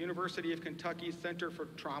 Partnerships with the University of Kentucky's Center for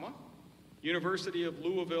Trauma, University of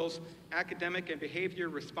Louisville's Academic and Behavior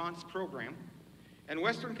Response Program, and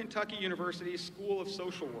Western Kentucky University's School of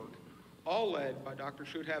Social Work, all led by Dr.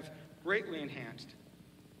 Schutt, have greatly enhanced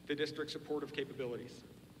the district's supportive capabilities.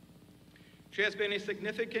 She has been a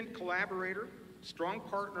significant collaborator, strong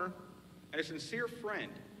partner, and a sincere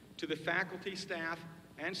friend to the faculty, staff,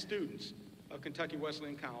 and students of Kentucky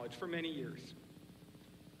Wesleyan College for many years.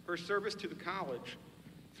 Her service to the college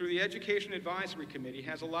through the Education Advisory Committee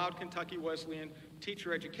has allowed Kentucky Wesleyan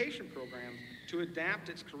Teacher Education Program to adapt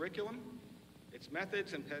its curriculum, its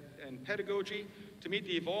methods, and pedagogy to meet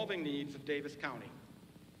the evolving needs of Davis County.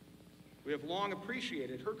 We have long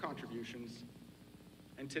appreciated her contributions,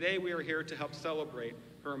 and today we are here to help celebrate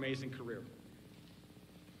her amazing career.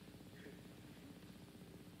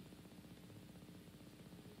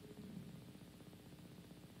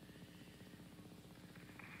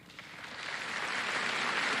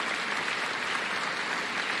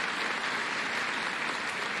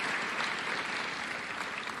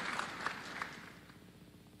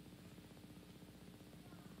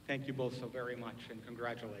 Thank you both so very much, and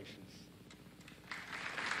congratulations.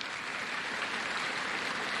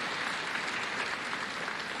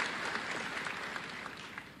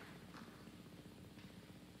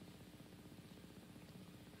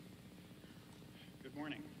 Good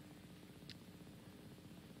morning.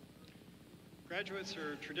 Graduates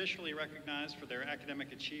are traditionally recognized for their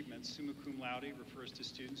academic achievements. Summa cum laude refers to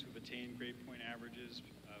students who have attained grade point averages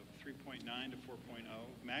of 3.9 to 4.0.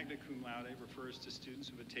 Magna cum laude refers to students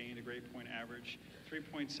who have attained a grade point average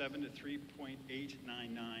 3.7 to 3.899.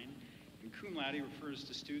 And cum laude refers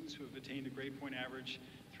to students who have attained a grade point average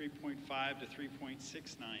 3.5 to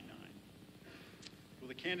 3.699. Will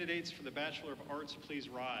the candidates for the Bachelor of Arts please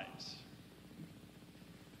rise?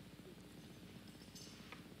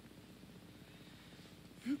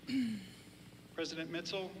 President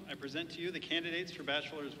Mitzel, I present to you the candidates for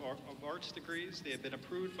Bachelors of Arts degrees. They have been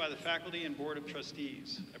approved by the faculty and Board of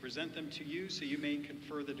Trustees. I present them to you so you may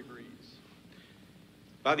confer the degrees.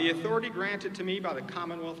 By the authority granted to me by the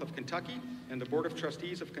Commonwealth of Kentucky and the Board of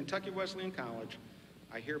Trustees of Kentucky Wesleyan College,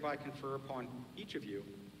 I hereby confer upon each of you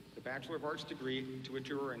the Bachelor of Arts degree to which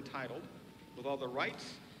you are entitled, with all the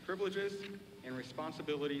rights, privileges, and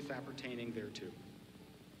responsibilities appertaining thereto.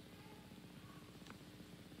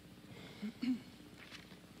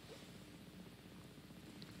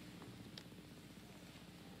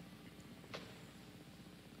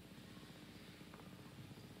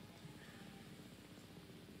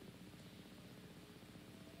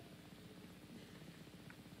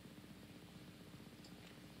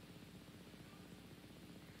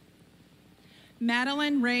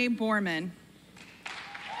 Madeline Ray Borman.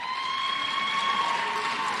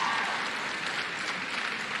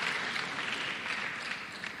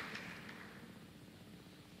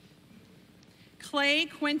 Clay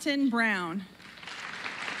Quentin Brown.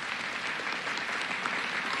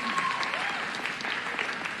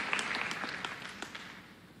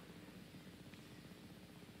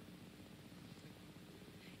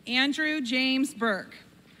 Andrew James Burke.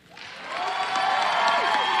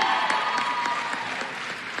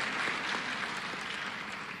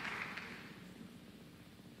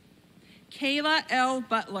 Kayla L.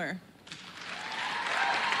 Butler.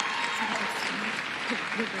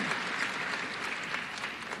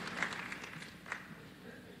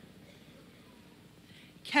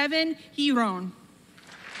 Kevin Heron.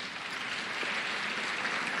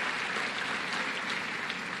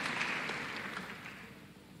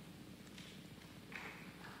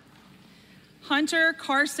 Hunter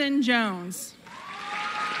Carson Jones.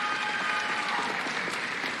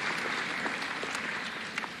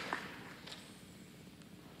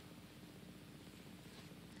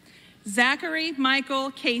 Zachary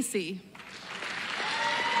Michael Casey.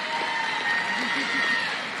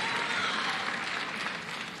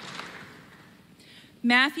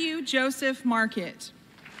 Matthew Joseph Market.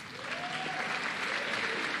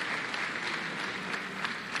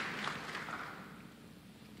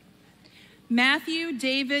 Matthew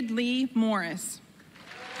David Lee Morris.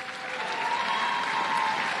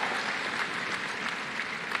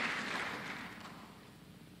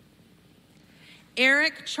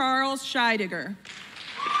 Eric Charles Scheidegger.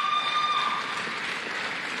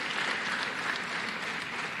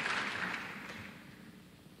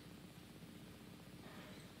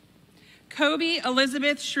 Kobe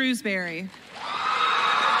Elizabeth Shrewsbury.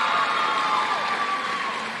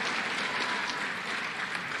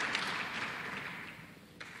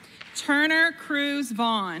 Turner Cruz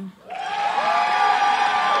Vaughn.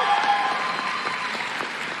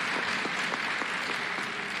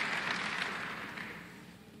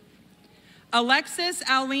 Alexis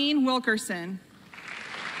Aline Wilkerson.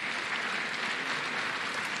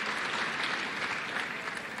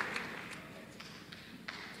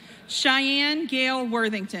 Cheyenne Gail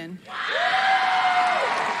Worthington.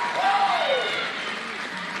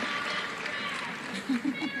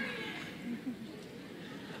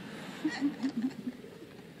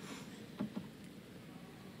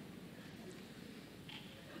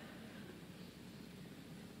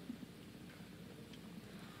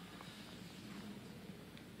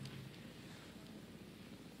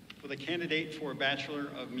 Will the candidate for Bachelor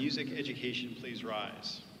of Music Education please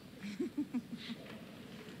rise?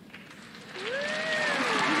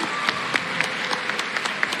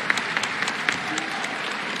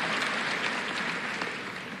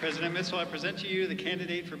 President Mitzel, I present to you the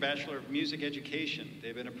candidate for Bachelor of Music Education.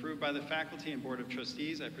 They've been approved by the faculty and Board of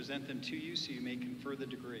Trustees. I present them to you so you may confer the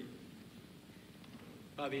degree.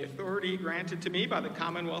 By the authority granted to me by the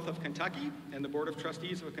Commonwealth of Kentucky and the Board of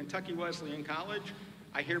Trustees of Kentucky Wesleyan College,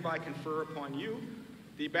 I hereby confer upon you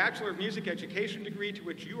the Bachelor of Music Education degree to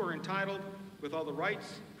which you are entitled, with all the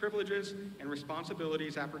rights, privileges, and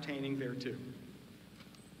responsibilities appertaining thereto.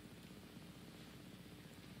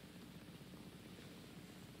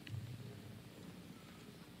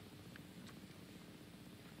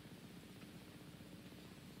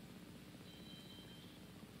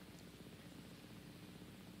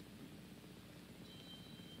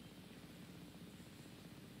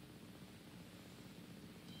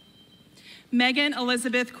 Megan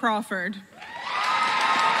Elizabeth Crawford.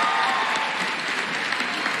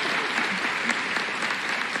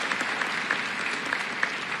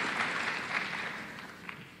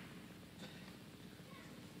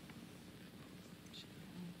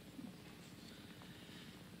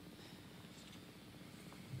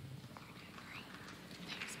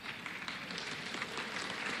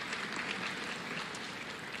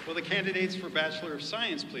 Will the candidates for Bachelor of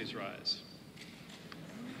Science please rise?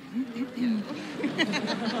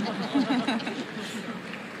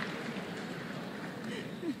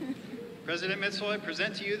 President Mitchell, I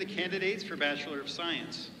present to you the candidates for Bachelor of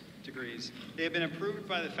Science degrees. They have been approved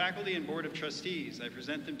by the faculty and Board of Trustees. I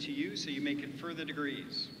present them to you so you may confer the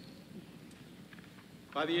degrees.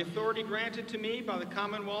 By the authority granted to me by the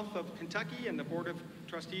Commonwealth of Kentucky and the Board of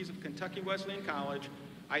Trustees of Kentucky Wesleyan College,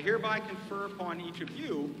 I hereby confer upon each of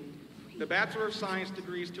you the Bachelor of Science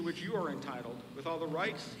degrees to which you are entitled, with all the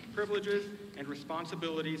rights, privileges, and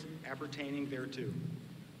responsibilities appertaining thereto.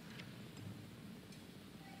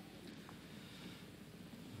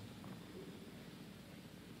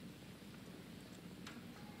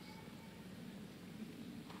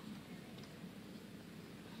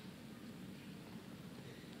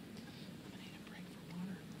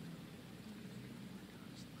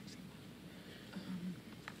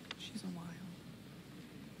 She's a while.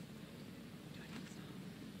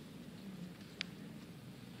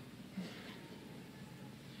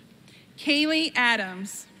 Kaylee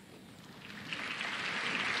Adams.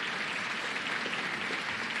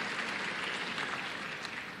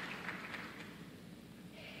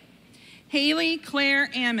 Haley Claire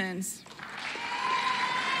Ammons.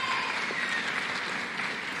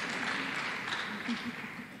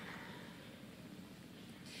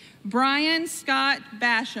 Brian Scott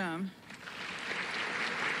Basham.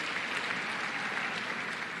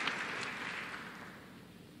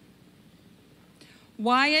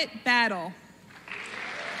 Wyatt Battle.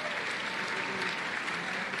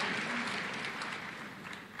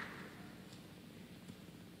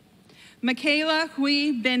 Michaela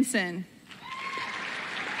Hui Benson.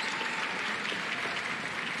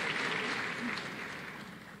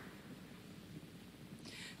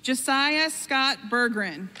 Josiah Scott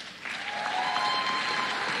Bergren.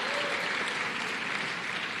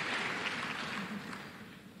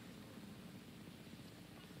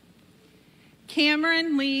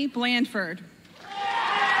 Cameron Lee Blandford.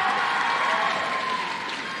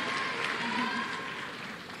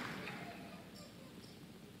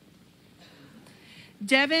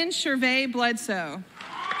 Devin Chervais Bledsoe.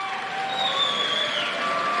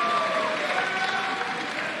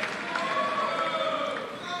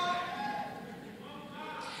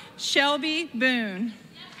 Shelby Boone.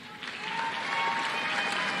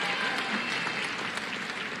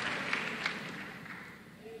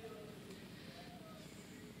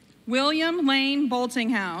 William Lane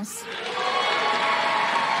Boltinghouse.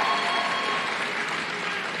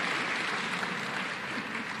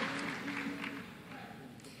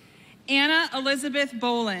 Anna Elizabeth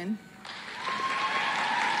Bolin.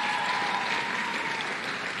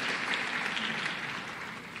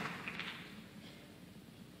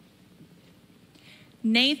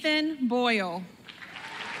 Nathan Boyle.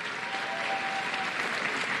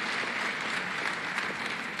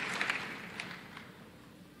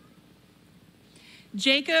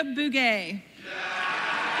 Jacob Bouguet.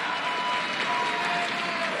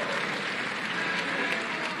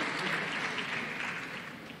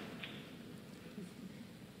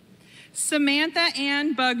 Samantha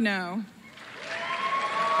Ann Bugno.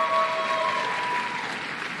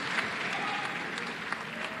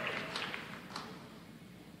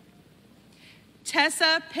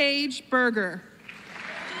 Tessa Paige Berger.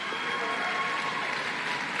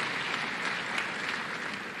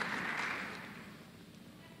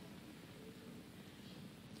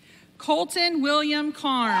 Colton William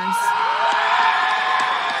Carnes.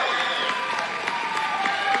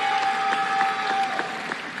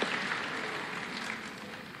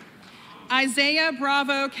 Isaiah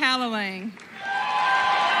Bravo Callalang.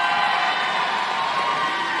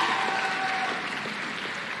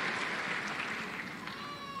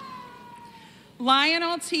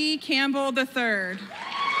 Lionel T. Campbell III.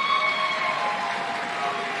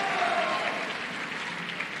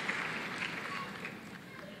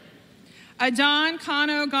 Adon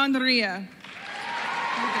Kano Gondria.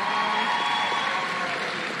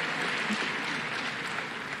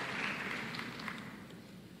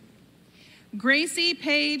 Gracie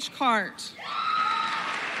Page Cart.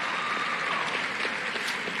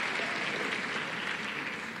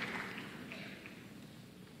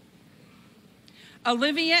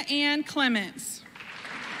 Olivia Ann Clements.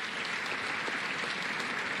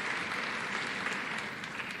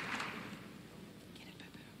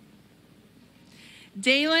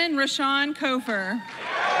 Dalen Rashawn Kofer.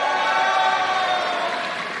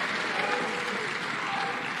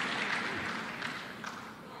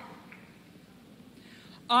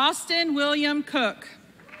 Austin William Cook.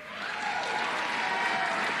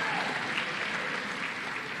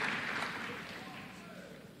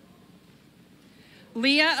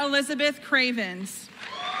 Leah Elizabeth Cravens.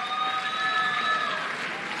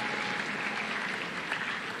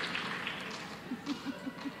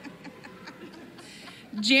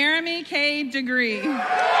 Jeremy K. Degree.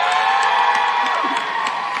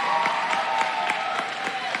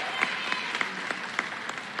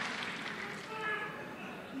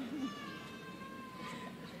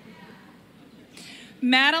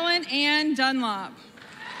 Madeline Ann Dunlop.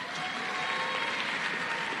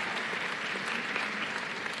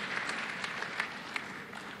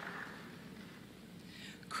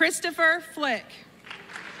 Christopher Flick.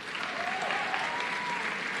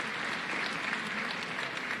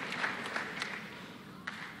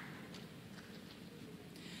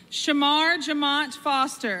 Shamar Jamont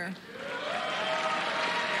Foster.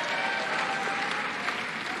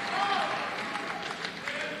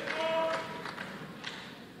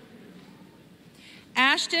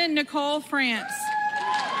 Ashton Nicole France.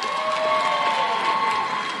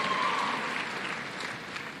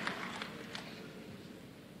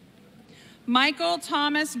 Michael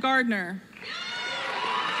Thomas Gardner.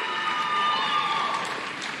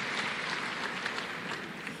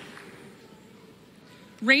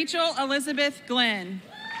 Rachel Elizabeth Glenn.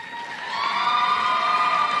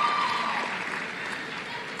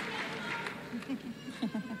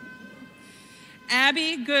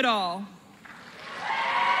 Abby Goodall.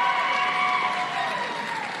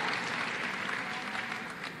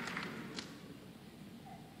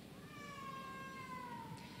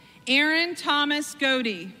 Aaron Thomas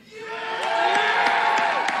Godey.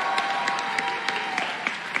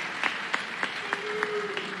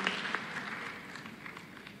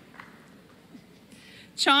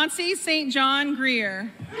 Chauncey St. John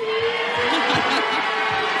Greer.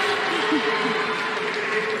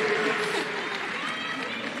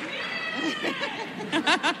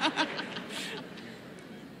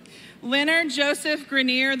 Leonard Joseph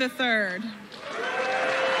Grenier III.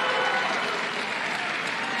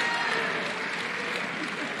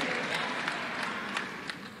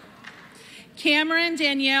 Cameron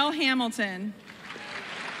Danielle Hamilton.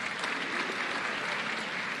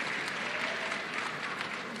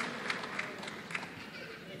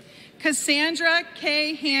 Cassandra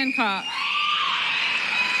K. Hancock.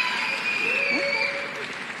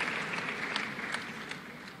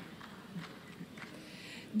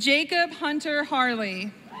 Jacob Hunter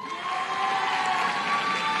Harley.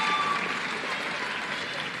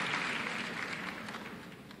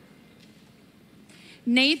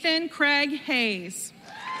 Nathan Craig Hayes.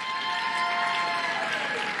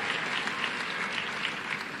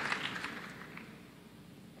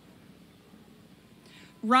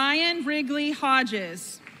 Ryan Wrigley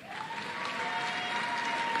Hodges.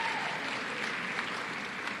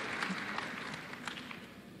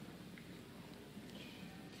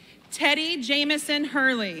 Teddy Jamison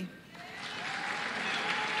Hurley.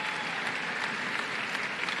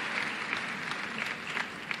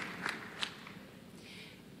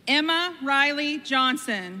 Emma Riley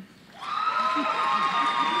Johnson.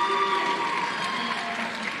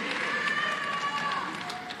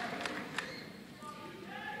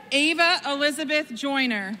 Ava Elizabeth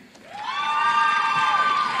Joyner.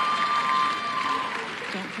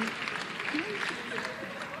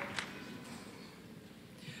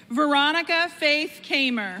 Veronica Faith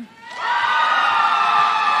Kamer.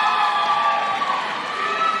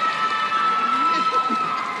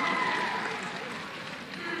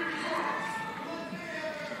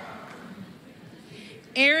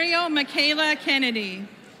 Ariel Michaela Kennedy.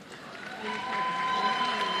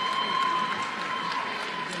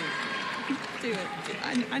 Do it.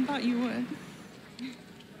 I thought you would.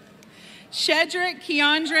 Shedrick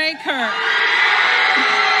Keandre Kirk.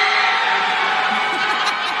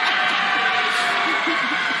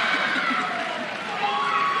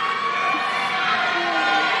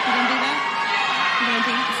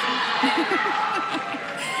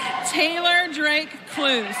 Taylor Drake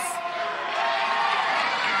Cluse.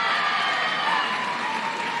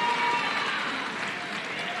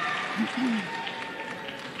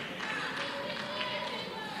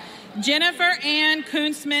 Jennifer Ann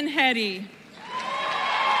Kunzman Hetty.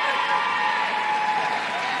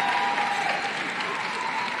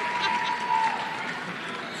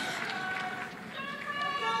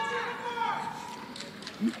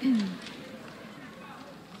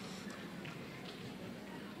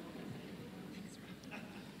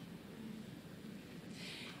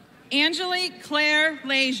 Angelique Claire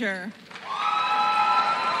Leisure.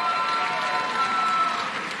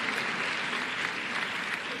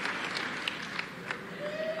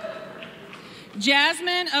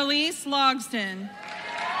 Jasmine Elise Logston.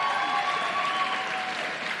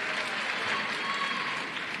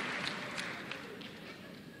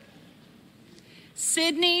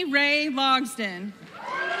 Sydney Ray Logston.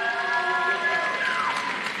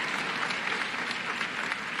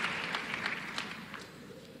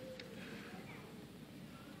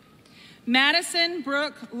 Madison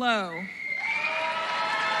Brooke Lowe.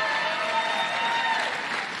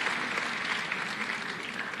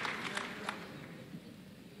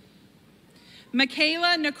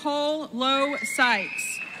 Michaela Nicole Lowe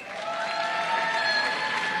Sykes.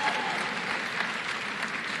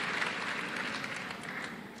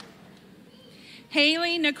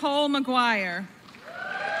 Haley Nicole McGuire.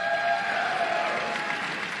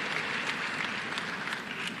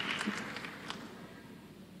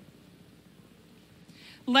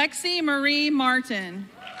 Lexi Marie Martin.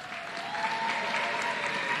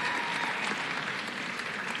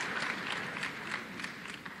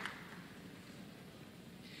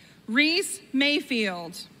 Reese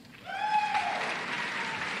Mayfield.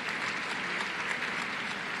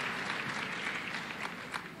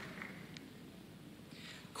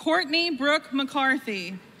 Courtney Brooke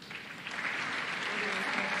McCarthy.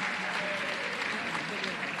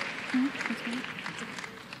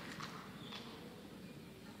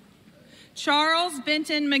 Charles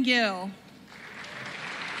Benton McGill.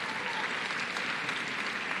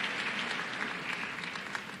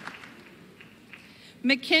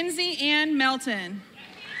 Mackenzie Ann Melton.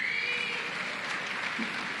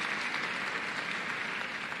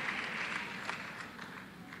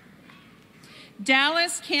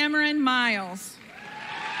 Dallas Cameron Miles.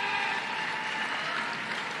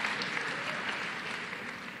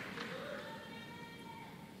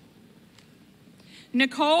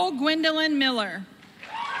 Nicole Gwendolyn Miller.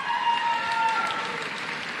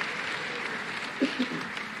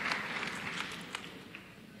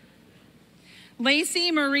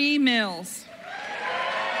 Lacey Marie Mills.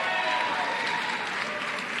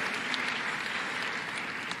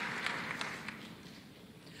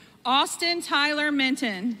 Austin Tyler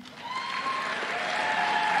Minton.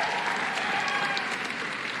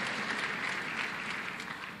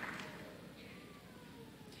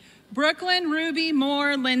 Brooklyn Ruby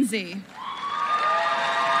Moore Lindsay.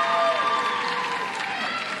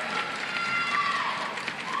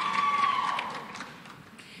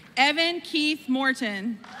 Evan Keith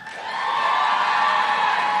Morton.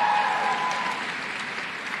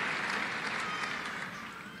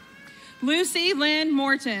 Lucy Lynn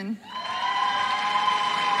Morton.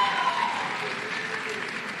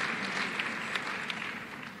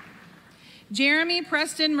 Jeremy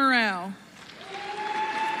Preston Morrell.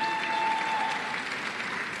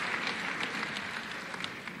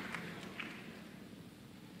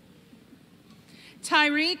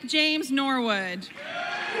 Tyreek James Norwood.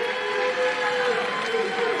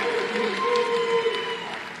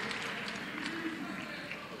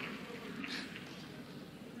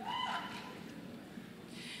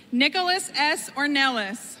 Nicholas S.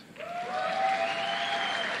 Ornelas.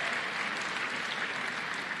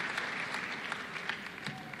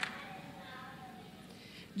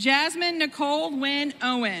 Jasmine Nicole Wynn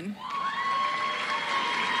Owen.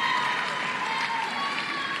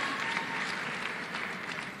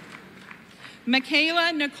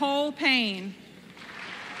 Michaela Nicole Payne.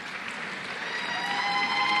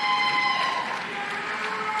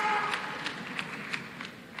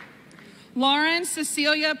 Lauren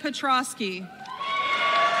Cecilia Petrosky.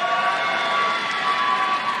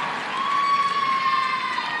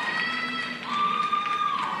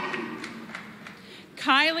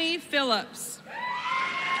 Kylie Phillips.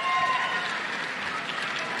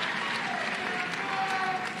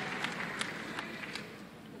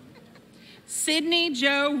 Sydney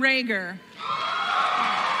Joe Rager.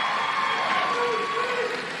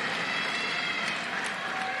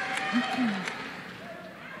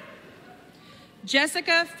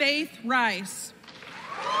 Jessica Faith Rice.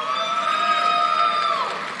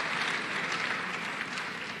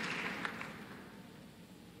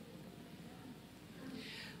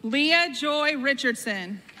 Leah Joy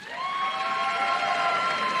Richardson.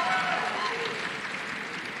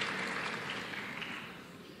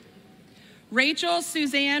 Rachel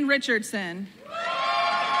Suzanne Richardson.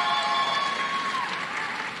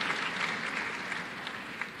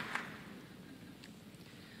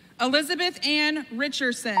 Elizabeth Ann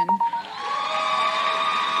Richardson.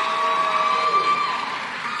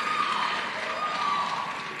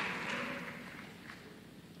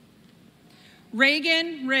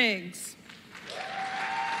 Reagan Riggs.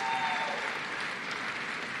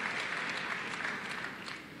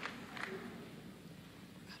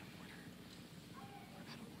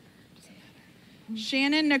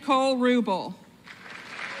 Shannon Nicole Rubel.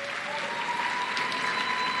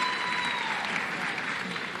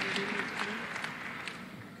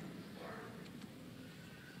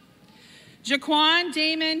 Jaquan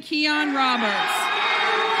Damon Keon Roberts.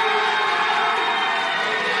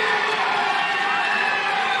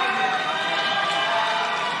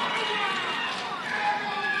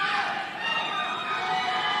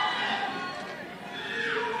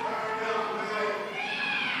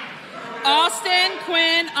 Austin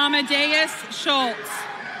Quinn Amadeus Schultz.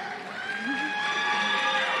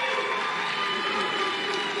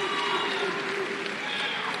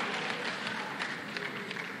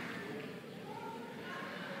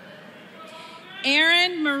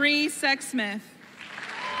 Erin Marie Sexsmith.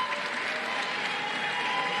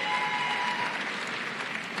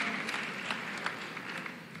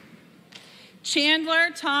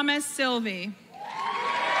 Chandler Thomas Sylvie.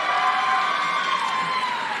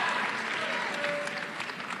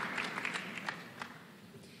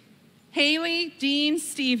 Haley Dean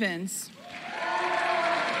Stevens.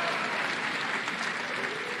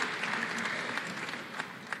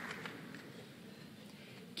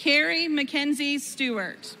 Carrie Mackenzie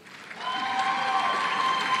Stewart.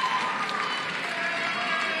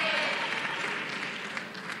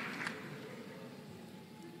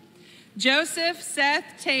 Joseph Seth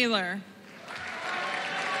Taylor.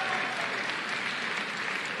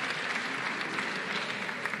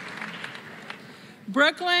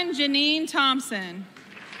 Brooklyn Janine Thompson.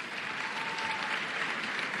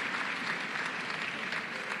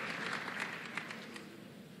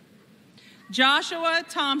 Joshua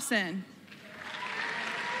Thompson.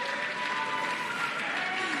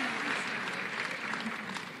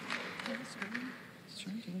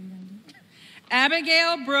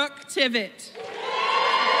 Abigail Brooke Tivett.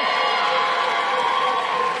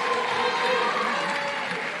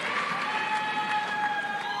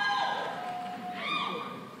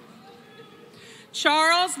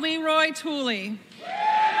 Charles Leroy Tooley.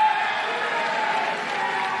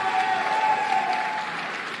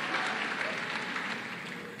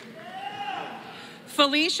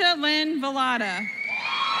 Felicia Lynn Villada.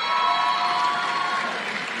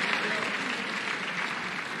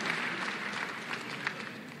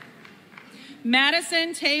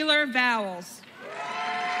 Madison Taylor Vowles.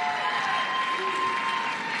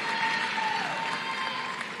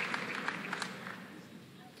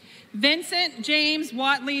 Vincent James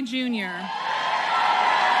Watley Jr.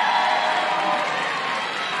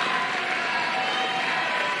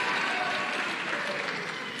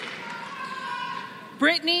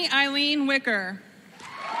 Brittany Eileen Wicker.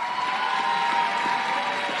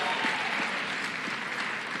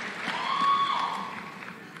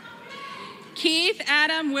 Keith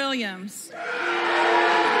Adam Williams.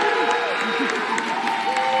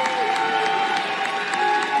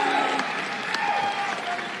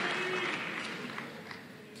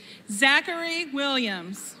 Zachary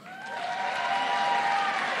Williams.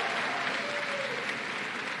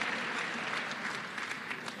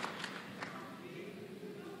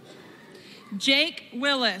 Jake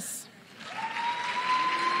Willis.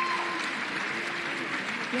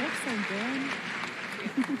 You look so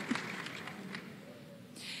good.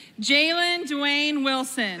 Jalen Dwayne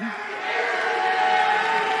Wilson.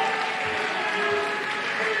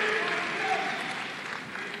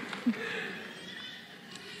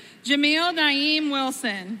 Jamil Naeem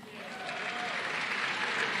Wilson.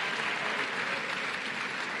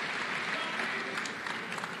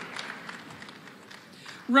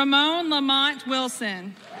 Ramon Lamont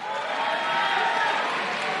Wilson.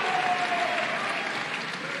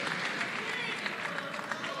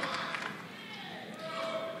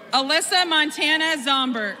 Alyssa Montana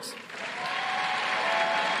Zombert.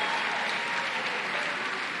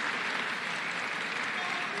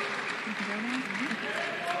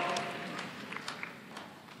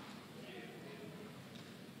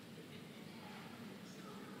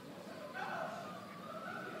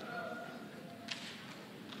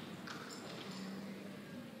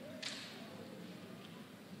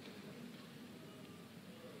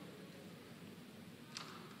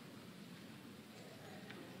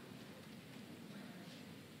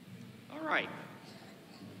 All right.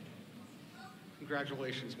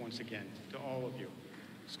 Congratulations once again to all of you.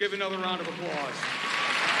 Let's give another round of applause.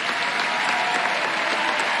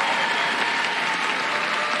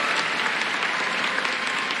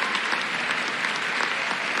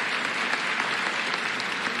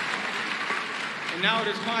 And now it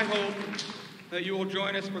is my hope that you will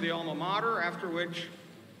join us for the alma mater, after which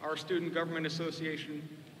our Student Government Association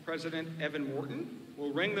President Evan Morton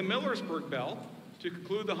will ring the Millersburg bell to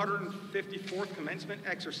conclude the 154th commencement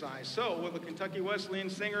exercise. So, will the Kentucky Wesleyan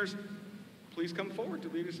singers please come forward to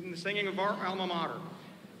lead us in the singing of our alma mater?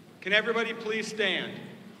 Can everybody please stand?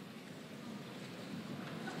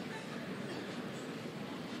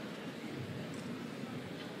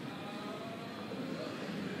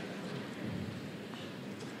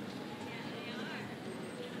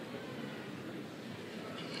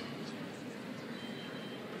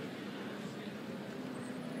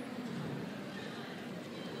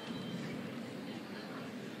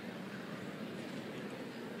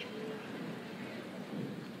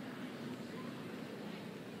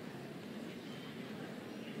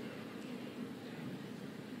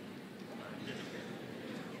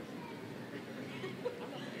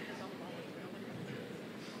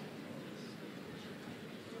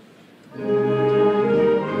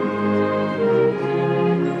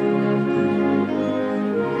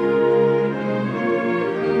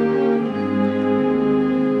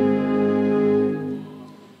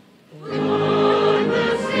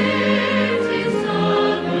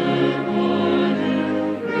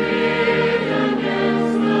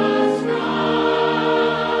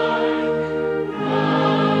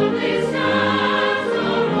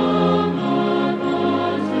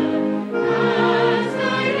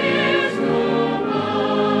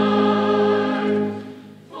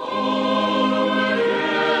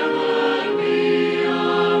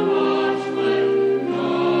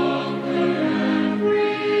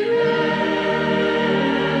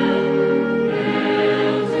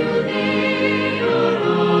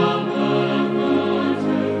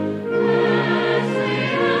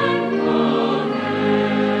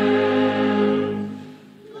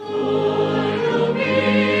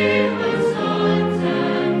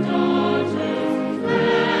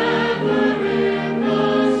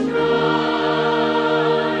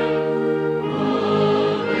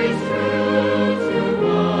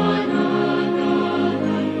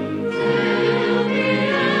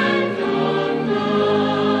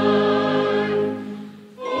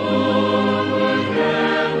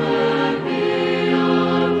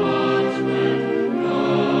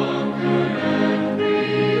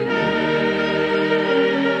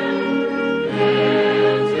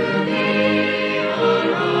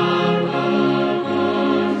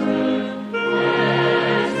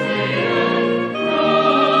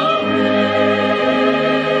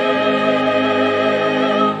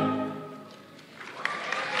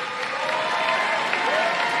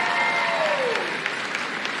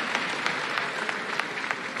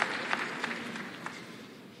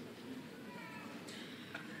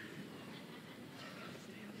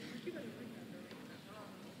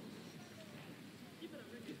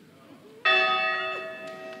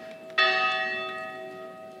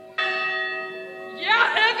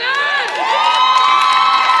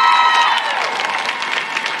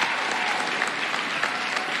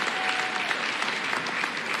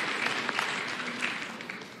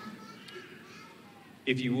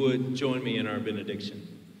 If you would, join me in our benediction.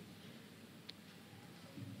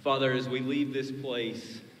 Father, as we leave this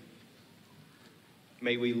place,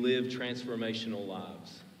 may we live transformational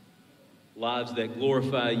lives. Lives that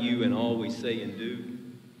glorify you in all we say and do,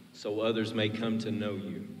 so others may come to know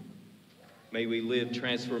you. May we live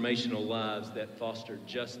transformational lives that foster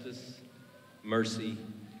justice, mercy,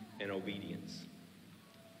 and obedience.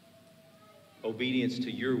 Obedience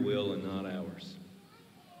to your will and not ours.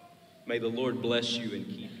 May the Lord bless you and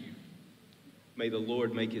keep you. May the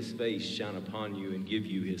Lord make his face shine upon you and give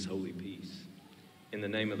you his holy peace. In the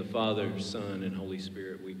name of the Father, Son, and Holy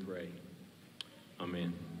Spirit we pray.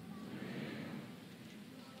 Amen.